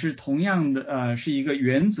是同样的是一个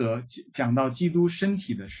原则，讲到基督身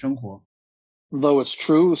体的生活。Though it's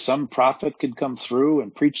true, some prophet could come through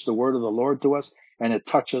and preach the word of the Lord to us, and it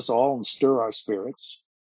touch us all and stir our spirits.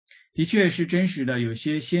 的确是真实的，有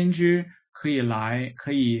些先知可以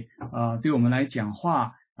对我们来讲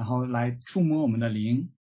话，然后来触摸我们的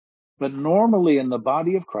灵。But normally in the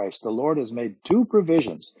body of Christ, the Lord has made two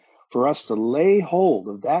provisions for us to lay hold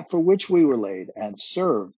of that for which we were laid and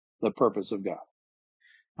serve the purpose of God.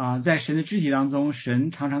 在神的肢体当中，神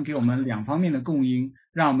常常给我们两方面的供应，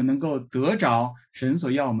让我们能够得着神所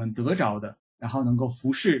要我们得着的，然后能够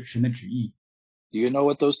服侍神的旨意。Do you know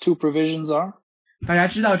what those two provisions are? 大家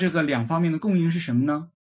知道这个两方面的供应是什么呢？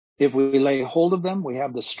 If we lay hold of them, we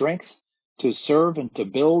have the strength to serve and to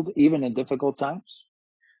build even in difficult times.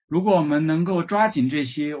 如果我们能够抓紧这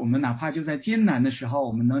些，我们哪怕就在艰难的时候，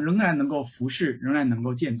我们仍然能够服侍，仍然能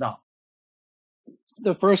够建造。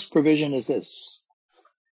The first provision is this.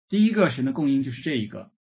 第一个神的供应就是这一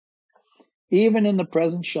个。Even in the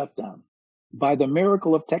present shutdown, by the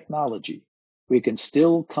miracle of technology, we can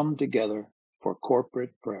still come together for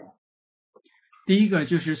corporate prayer. 第一个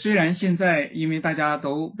就是虽然现在因为大家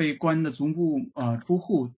都被关的足不出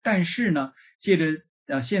户，但是呢，借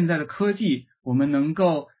着现在的科技，我们能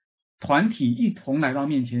够团体一同来到神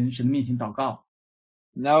的面前祷告。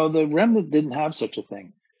Now the remnant didn't have such a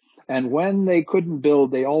thing. And when they couldn't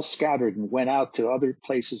build, they all scattered and went out to other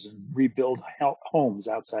places and rebuilt homes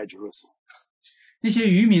outside Jerusalem. 那些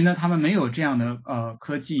渔民呢，他们没有这样的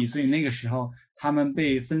科技，所以那个时候他们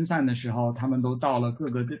被分散的时候，他们都到了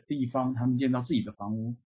各个的地方，他们建造自己的房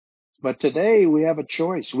屋。But today we have a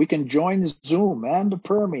choice. We can join Zoom and the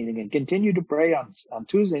prayer meeting and continue to pray on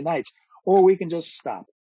Tuesday nights, or we can just stop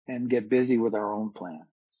and get busy with our own plan.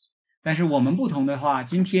 但是我们不同的话，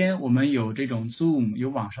今天我们有这种 Zoom 有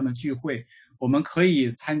网上的聚会，我们可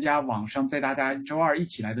以参加网上在大家周二一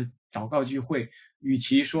起来的祷告聚会，与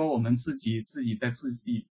其说我们自己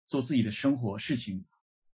做自己的生活事情。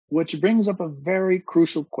Which brings up a very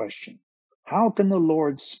crucial question. How can the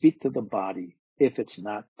Lord speak to the body if it's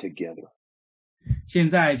not together? 现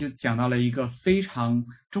在就讲到了一个非常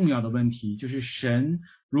重要的问题，就是神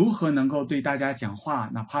如何能够对大家讲话，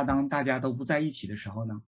哪怕当大家都不在一起的时候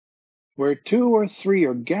呢？ Where 2 or 3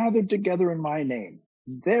 are gathered together in my name,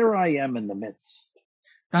 there I am in the midst.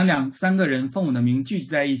 当2-3个人奉我的名聚集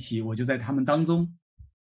在一起，我就在他们当中。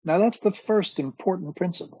Now that's the first important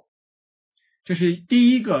principle. 这是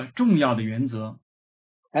第一个重要的原则。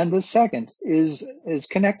And the second is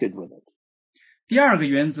connected with it. 第二个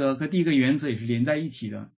原则和第一个原则也是连在一起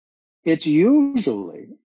的。It's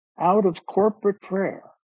usually out of corporate prayer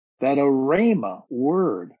that a rhema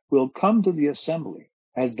word will come to the assembly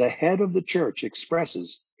as the head of the church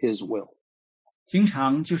expresses his will. 经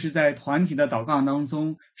常就是在团体的祷告当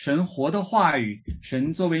中，神活的话语，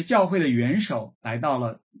神作为教会的元首来到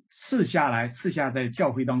了赐下在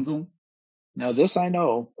教会当中。Now this I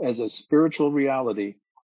know as a spiritual reality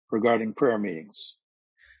regarding prayer meetings.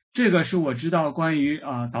 这个是我知道关于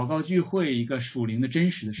祷告聚会一个属灵的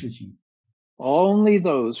真实的事情。Only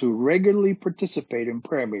those who regularly participate in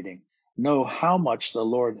prayer meeting know how much the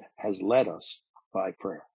Lord has led us by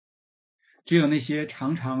prayer. 只有那些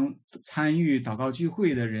常常参与祷告聚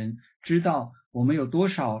会的人知道我们有多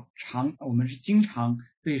少我们是经常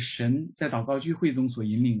被神在祷告聚会中所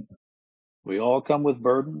引领的。We all come with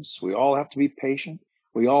burdens. We all have to be patient.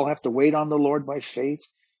 We all have to wait on the Lord by faith.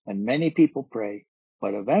 And many people pray.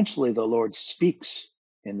 But eventually the Lord speaks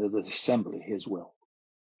into the assembly His will.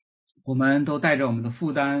 我们都带着我们的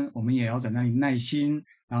负担，我们也要在那里耐心，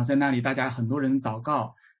然后在那里大家很多人祷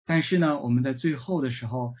告。但是呢，我们在最后的时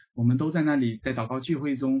候，我们都在那里在祷告聚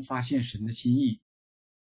会中发现神的心意。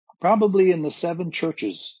Probably in the 7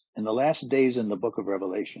 churches in the last days in the book of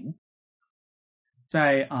Revelation,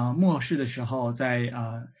 在末世的时候，在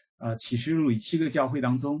启示录里7个教会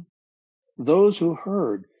当中， those who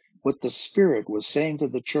heard what the Spirit was saying to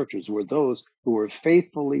the churches were those who were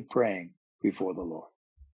faithfully praying before the Lord.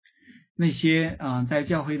 那些在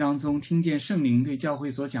教会当中听见圣灵对教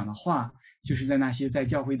会所讲的话，就是在那些在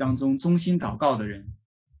教会当中忠心祷告的人。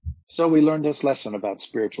So we learned this lesson about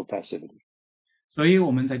spiritual passivity. 所以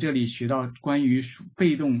我们在这里学到关于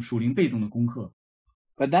属灵被动的功课。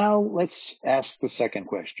But now let's ask the second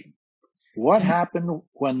question. What happened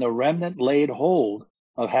when the remnant laid hold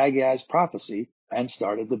of Haggai's prophecy and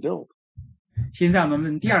started to build? 现在我们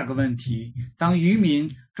问第二个问题，当渔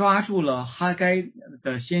民抓住了哈该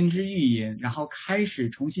的先知预言，然后开始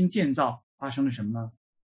重新建造，发生了什么呢？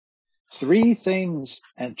 3 things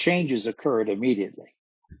and changes occurred immediately.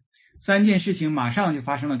 3件事情马上就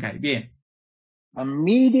发生了改变。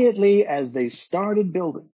Immediately as they started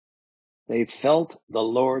building, they felt the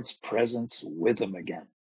Lord's presence with them again.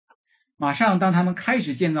 马上当他们开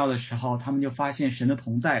始建造的时候，他们就发现神的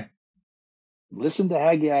同在。Listen to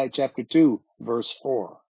Haggai chapter 2, verse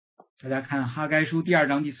 4. 大家看哈该书第2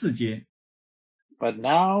章第4节。But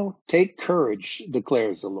now take courage,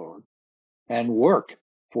 declares the Lord, and work,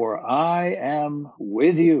 for I am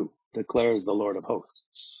with you, declares the Lord of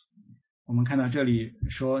hosts. 我们看到这里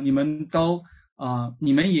说，你们都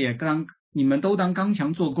当刚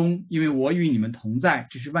强做工，因为我与你们同在，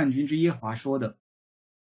这是万军之耶和华说的。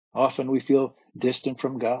Often we feel distant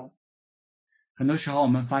from God. 很多时候我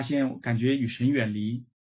们发现感觉与神远离。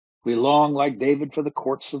We long like David for the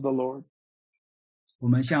courts of the Lord. 我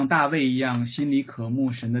们像大卫一样，心里渴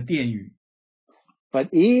慕神的殿宇。But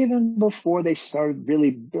even before they started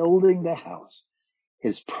really building the house,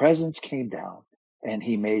 His presence came down and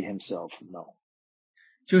He made Himself known.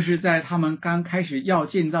 就是在他们刚开始要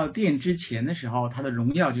建造殿之前的时候，他的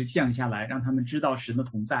荣耀就降下来，让他们知道神的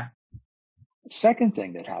同在。Second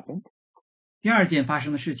thing that happened, 第2件发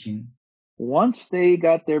生的事情， once they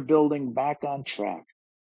got their building back on track,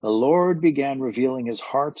 the Lord began revealing His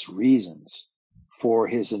heart's reasons for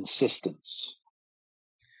His insistence.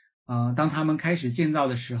 当他们开始建造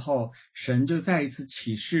的时候，神就再一次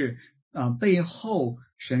启示背后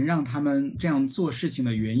神让他们这样做事情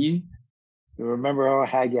的原因。You remember how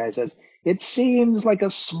Haggai says, it seems like a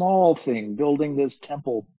small thing building this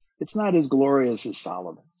temple. It's not as glorious as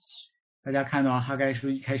Solomon. 大家看到哈该书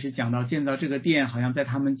一开始讲到建造这个殿，好像在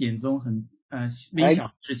他们眼中很微小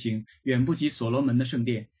的事情，远不及所罗门的圣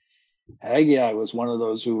殿。Haggai was one of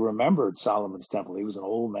those who remembered Solomon's temple. He was an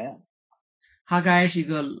old man. 哈该是一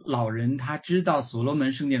个老人，他知道所罗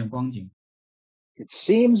门圣殿的光景。It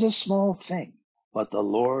seems a small thing, but the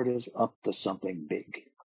Lord is up to something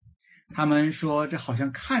big. 他们说这好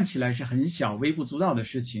像看起来是很小微不足道的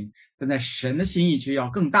事情，但在神的心意却要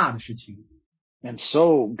更大的事情。And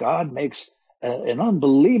so God makes an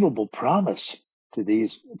unbelievable promise to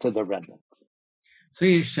the remnant. 所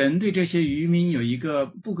以神对这些渔民有一个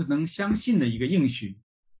不可能相信的一个应许。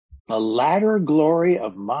The latter glory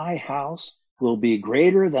of my house will be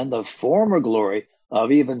greater than the former glory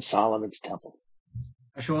of even Solomon's temple.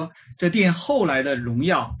 他说这殿后来的荣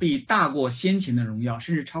耀必大过先前的荣耀，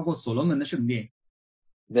甚至超过所罗门的圣殿。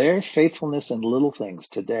Their faithfulness in little things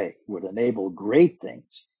today would enable great things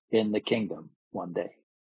in the kingdom one day.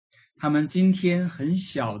 他们今天很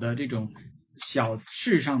小的这种小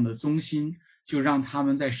事上的忠心，就让他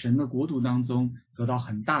们在神的国度当中得到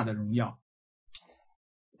很大的荣耀。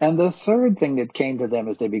And the third thing that came to them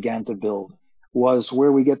as they began to build was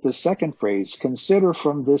where we get the second phrase, consider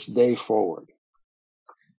from this day forward.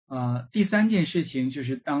 第3件事情就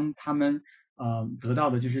是当他们得到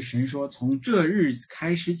的就是神说从这日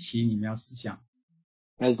开始起你们要思想。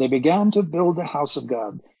As they began to build the house of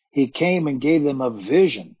God, He came and gave them a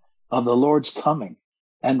vision of the Lord's coming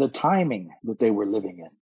and the timing that they were living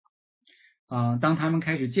in. 当他们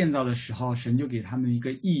开始建造的时候，神就给他们一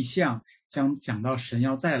个意象，讲到神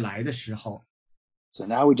要再来的时候。So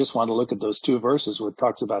now we just want to look at those 2 verses where it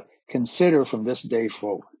talks about consider from this day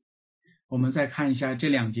forward. 我们再看一下这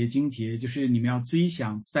2节经节，就是你们要追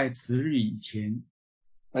想在此日以前。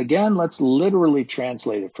Again, let's literally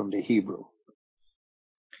translate it from the Hebrew.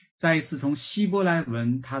 再一次从希伯来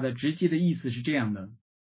文，它的直接的意思是这样的。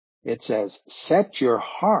It says, set your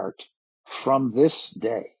heart from this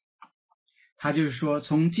day. 它就是说，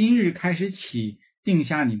从今日开始起，定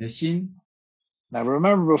下你的心。Now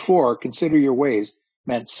remember before, consider your ways,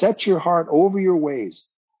 meant set your heart over your ways,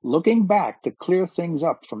 looking back to clear things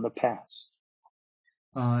up from the past.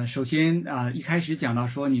 首先一开始讲到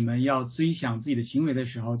说，你们要追想自己的行为的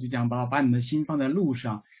时候，就讲把你们的心放在路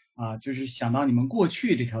上，就是想到你们过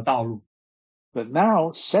去这条道路。But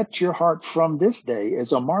now, set your heart from this day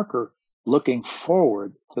as a marker looking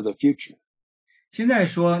forward to the future. 现在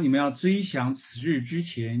说你们要追想此日之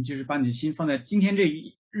前，就是把你的心放在今天这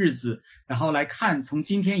一日子，然后来看从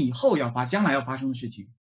今天以后将来要发生的事情。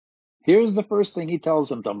Here's the first thing he tells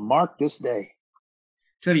them to mark this day.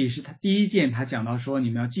 这里是他第一件，他讲到说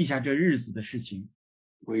你们要记下这日子的事情。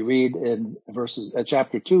We read in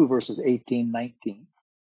chapter 2, verses 18, 19.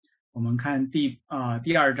 我们看第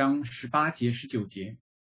二章18节、19节。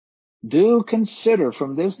Do consider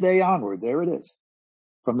from this day onward, there it is,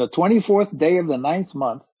 from the 24th day of the 9th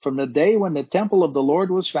month, from the day when the temple of the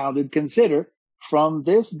Lord was founded, consider, from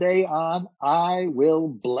this day on, I will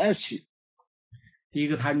bless you. 第一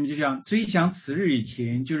个他们就讲追想此日以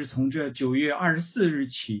前，就是从这9月24日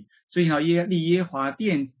起，追想立耶华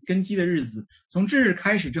殿根基的日子，从这日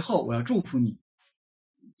开始之后，我要祝福你。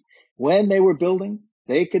When they were building,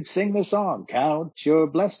 they could sing the song, count your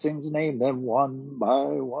blessings, name them one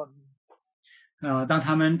by one. 当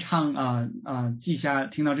他们唱记下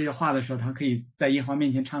听到这些话的时候，他可以在耶和华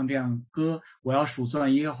面前唱这样歌，我要数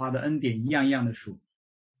算耶和华的恩典，一样一样的数。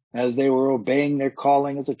As they were obeying their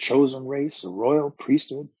calling as a chosen race, a royal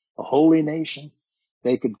priesthood, a holy nation,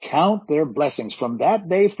 they could count their blessings from that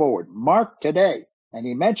day forward. Mark today. And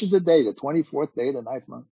he mentioned the day, the 24th day of the 9th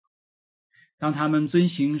month. 当他们遵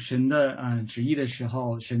行神的旨意的时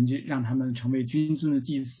候，神就让他们成为君尊的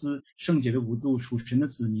祭司，圣洁的国度，属神的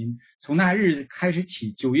子民。从那日开始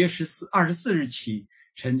起，9月24日起，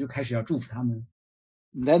神就开始要祝福他们。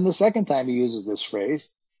Then the second time he uses this phrase,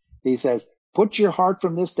 he says, put your heart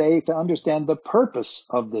from this day to understand the purpose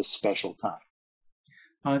of this special time.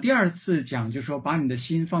 第二次讲就是说，把你的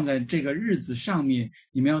心放在这个日子上面，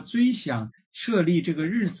你们要追想设立这个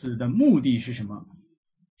日子的目的是什么。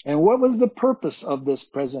And what was the purpose of this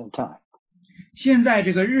present time? 现在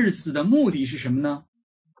这个日子的目的是什么呢？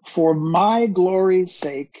 For my glory's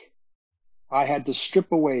sake, I had to strip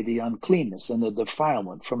away the uncleanness and the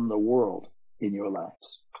defilement from the world in your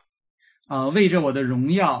lives. 为着我的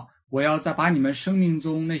荣耀，我要再把你们生命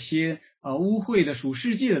中那些污秽的属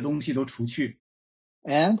世界的东西都除去。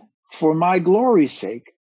And for my glory's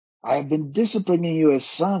sake, I have been disciplining you as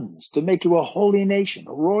sons to make you a holy nation,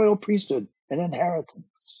 a royal priesthood, an inheritance.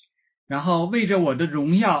 然后为着我的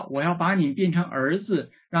荣耀，我要把你变成儿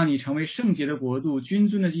子，让你成为圣洁的国度，君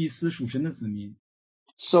尊的祭司，属神的子民。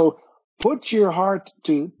So put your heart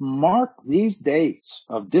to mark these days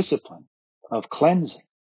of discipline, of cleansing.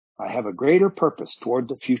 I have a greater purpose toward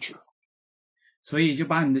the future. 所以就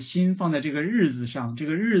把你的心放在这个日子上，这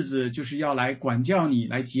个日子就是要来管教你，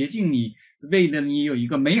来洁净你，为了你有一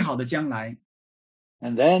个美好的将来。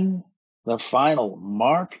And then the final,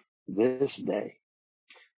 mark this day.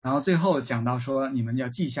 然后最后讲到说，你们要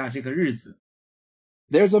记下这个日子。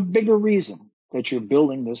There's a bigger reason that you're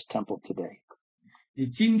building this temple today. 你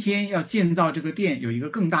今天要建造这个殿，有一个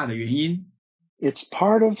更大的原因。It's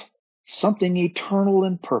part of something eternal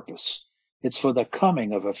in purpose. It's for the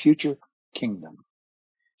coming of a future kingdom.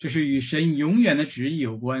 这是与神永远的旨意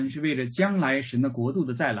有关，是为了将来神的国度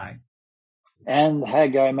的再来。And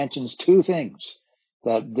Haggai mentions two things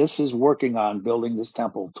that this is working on, building this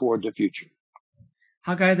temple toward the future.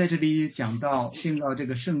 哈该在这里讲到建造这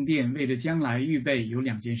个圣殿，为了将来预备有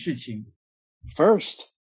2件事情。First,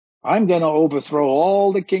 I'm going to overthrow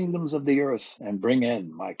all the kingdoms of the earth and bring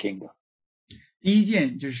in my kingdom. 第一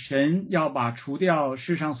件就是神要把除掉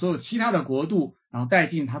世上所有其他的国度，然后带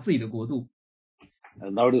进他自己的国度。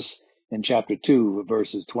Notice in chapter 2,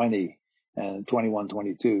 verses 20 and 21,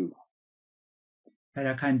 22. 大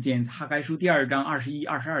家看见哈该书第2章21、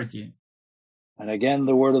22节。And again,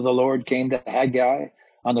 the word of the Lord came to Haggai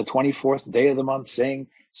on the 24th day of the month, saying,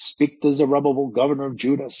 Speak to Zerubbabel, governor of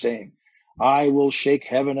Judah, saying, I will shake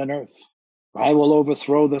heaven and earth. I will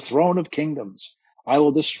overthrow the throne of kingdoms. I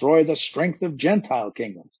will destroy the strength of Gentile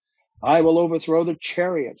kingdoms. I will overthrow the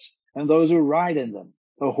chariots and those who ride in them.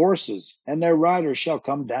 The horses and their riders shall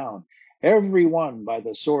come down, every one by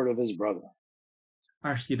the sword of his brother.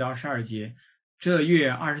 21到22节，这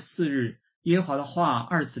月24日，耶和华的话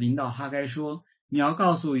二次临到哈该说：你要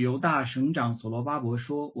告诉犹大省长所罗巴伯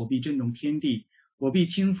说，我必震动天地，我必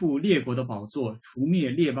倾覆列国的宝座，除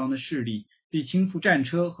灭列邦的势力，必倾覆战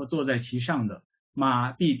车和坐在其上的，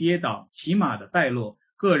马必跌倒，骑马的败落，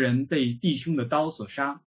个人被弟兄的刀所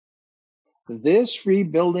杀。This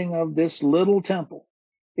rebuilding of this little temple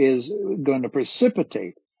is going to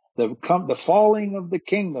precipitate the falling of the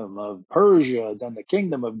kingdom of Persia, then the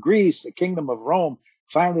kingdom of Greece, the kingdom of Rome,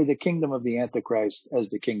 finally the kingdom of the Antichrist as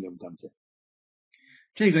the kingdom comes in.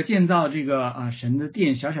 这个建造这个神的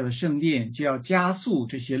殿，小小的圣殿，就要加速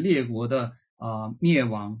这些列国的灭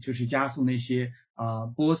亡，就是加速那些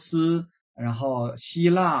波斯，然后希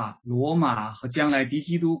腊、罗马和将来敌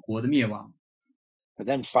基督国的灭亡。But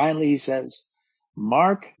then finally he says,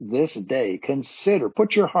 mark this day, consider,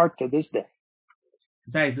 put your heart to this day.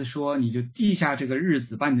 再一次说，你就记下这个日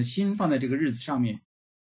子，把你的心放在这个日子上面。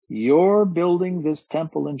Your building this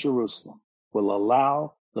temple in Jerusalem will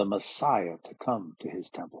allow the Messiah to come to his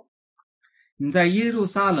temple. 你在耶路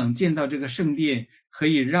撒冷建造这个圣殿，可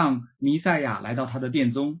以让弥赛亚来到他的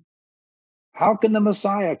殿中。How can the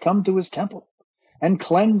Messiah come to his temple and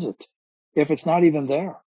cleanse it if it's not even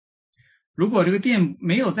there? 如果这个殿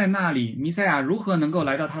没有在那里，弥赛亚如何能够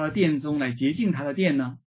来到他的殿中来洁净他的殿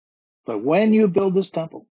呢？ But when you build this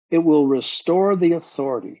temple, it will restore the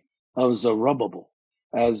authority of Zerubbabel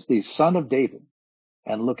as the son of David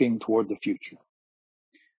and looking toward the future.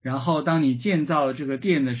 然后当你建造这个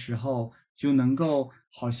殿的时候，就能够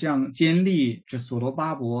好像建立这所罗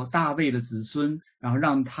巴伯大卫的子孙，然后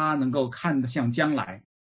让他能够看得向将来。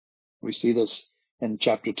We see this in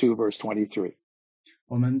chapter 2, verse 23.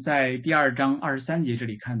 我们在第2章23节这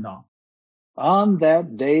里看到 On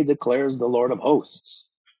that day declares the Lord of hosts,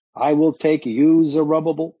 I will take you,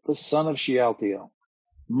 Zerubbabel, the son of Shealtiel,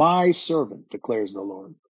 my servant, declares the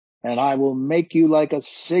Lord, and I will make you like a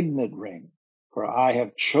signet ring, for I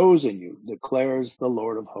have chosen you, declares the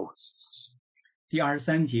Lord of hosts. 第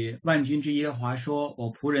23节，万军之耶和华说，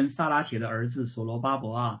我仆人撒拉铁的儿子所罗巴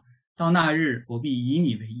伯啊，到那日我必以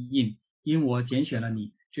你为印，因我拣选了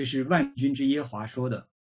你，这是万军之耶和华说的。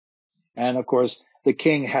 And of course, the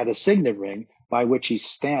king had a signet ring by which he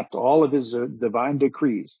stamped all of his divine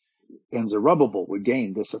decrees, and Zerubbabel would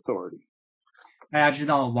gain this authority. 大家知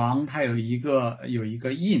道王他有一个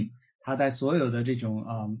印，他在所有的这种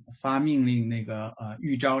发命令那个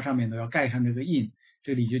谕诏上面都要盖上这个印。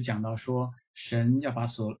这里就讲到说，神要把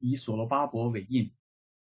以所罗巴伯为印。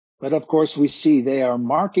 But of course, we see they are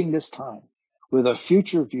marking this time with a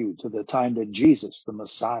future view to the time that Jesus, the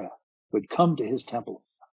Messiah, would come to his temple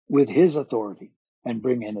with his authority and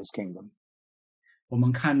bring in his kingdom. 我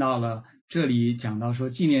们看到了这里讲到说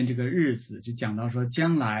纪念这个日子，就讲到说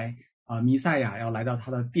将来弥赛亚要来到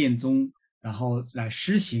他的殿中，然后来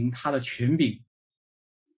施行他的权柄。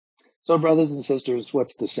 So brothers and sisters,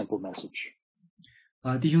 what's the simple message?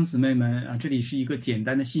 弟兄姊妹们这里是一个简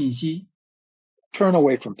单的信息， Turn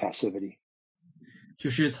away from passivity. 就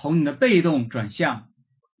是从你的被动转向。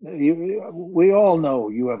 We all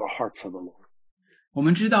know you have a heart for the Lord. 我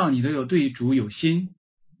们知道你都有对主有心。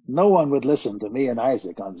 No one would listen to me and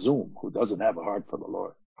Isaac on Zoom who doesn't have a heart for the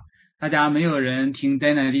Lord. 大家没有人听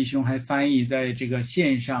Dana 弟兄还翻译在这个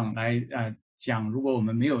线上来讲，如果我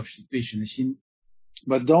们没有对神的心。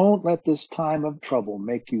 But don't let this time of trouble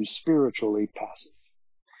make you spiritually passive.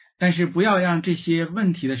 但是不要让这些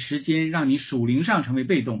问题的时间让你属灵上成为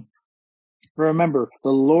被动。 Remember,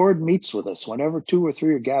 the Lord meets with us whenever 2 or 3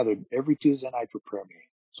 are gathered every Tuesday night for prayer meeting.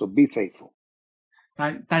 So be faithful.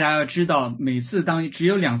 大家要知道，每次当只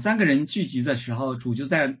有2-3个人聚集的时候，主就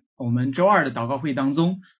在我们周二的祷告会当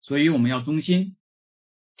中，所以我们要忠心。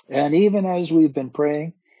 And even as we've been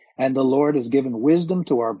praying, and the Lord has given wisdom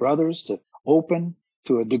to our brothers to open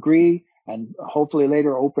to a degree, and hopefully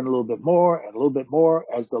later open a little bit more and a little bit more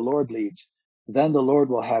as the Lord leads, then the Lord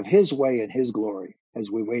will have his way and his glory as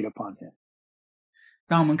we wait upon him.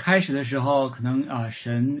 当我们开始的时候，可能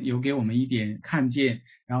神有给我们一点看见，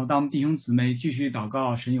然后当我们弟兄姊妹继续祷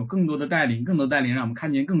告，神有更多的带领，让我们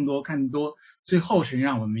看见更多，最后神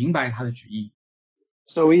让我们明白他的旨意。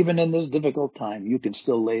 So even in this difficult time, you can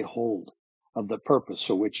still lay hold of the purpose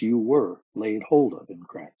for which you were laid hold of in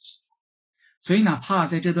Christ. 所以哪怕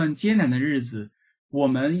在这段艰难的日子，我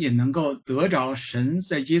们也能够得着神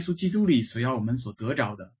在耶稣基督里所要我们所得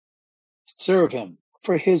着的， Serve him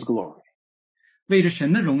for his glory. 为着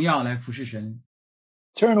神的荣耀来服侍神，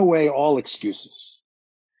 Turn away all excuses.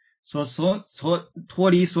 脱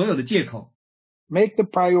离所有的借口， Make the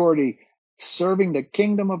priority serving the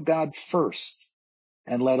kingdom of God first,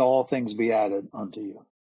 and let all things be added unto you.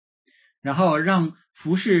 然后让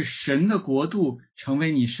服侍神的国度成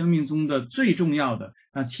为你生命中的最重要的，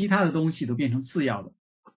让其他的东西都变成次要的。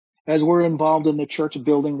 As we're involved in the church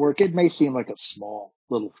building work, it may seem like a small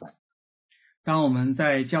little thing. 当我们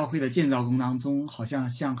在教会的建造工当中，好像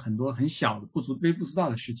很多很小的微不足道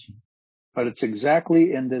的事情， But it's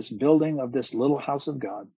exactly in this building of this little house of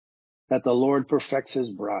God that the Lord perfects his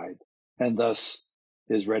bride and thus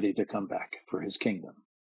is ready to come back for his kingdom.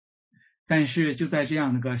 但是就在这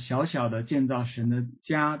样一个小小的建造神的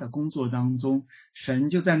家的工作当中，神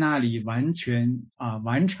就在那里完成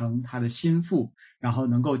他的心腹，然后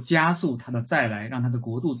能够加速他的再来，让他的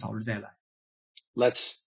国度早日再来。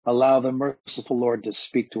Let's allow the merciful Lord to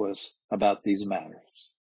speak to us about these matters.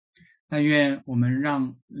 但愿我们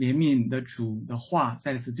让怜悯的主的话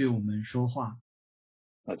再次对我们说话。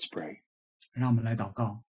 Let's pray. 让我们来祷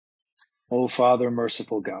告。 O Father,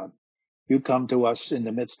 merciful God, you come to us in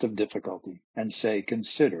the midst of difficulty and say,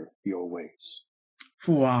 consider your ways.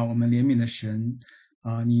 父啊，我们怜悯的神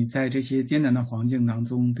你在这些艰难的环境当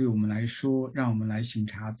中对我们来说，让我们来省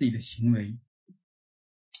察自己的行为。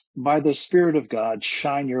 By the Spirit of God,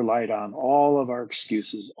 shine your light on all of our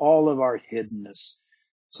excuses, all of our hiddenness,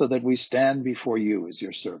 so that we stand before you as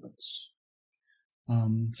your servants.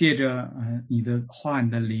 借着你的话，你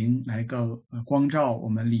的灵来光照我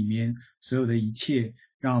们里面所有的一切，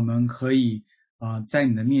让我们可以在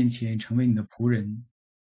你的面前成为你的仆人。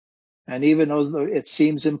 And even though it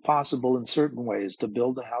seems impossible in certain ways to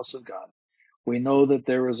build the house of God, we know that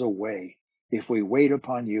there is a way if we wait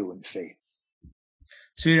upon you in faith.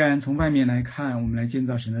 虽然从外面来看，我们来建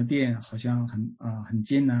造神的殿好像很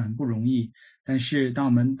艰难，很不容易，但是当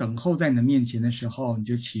我们等候在你的面前的时候，你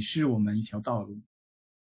就启示我们一条道路。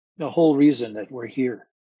 The whole reason that we're here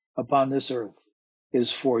upon this earth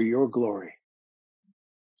is for your glory.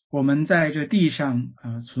 我们在这地上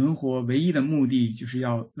存活唯一的目的，就是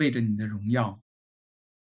要为着你的荣耀。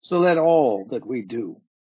 So let all that we do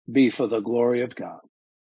be for the glory of God.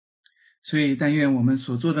 所以但愿我们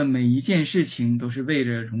所做的每一件事情都是为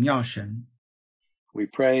着荣耀神。 We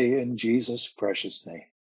pray in Jesus' precious name.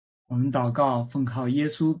 我们祷告，奉靠耶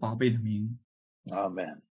稣宝贝的名。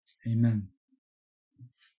 Amen. Amen。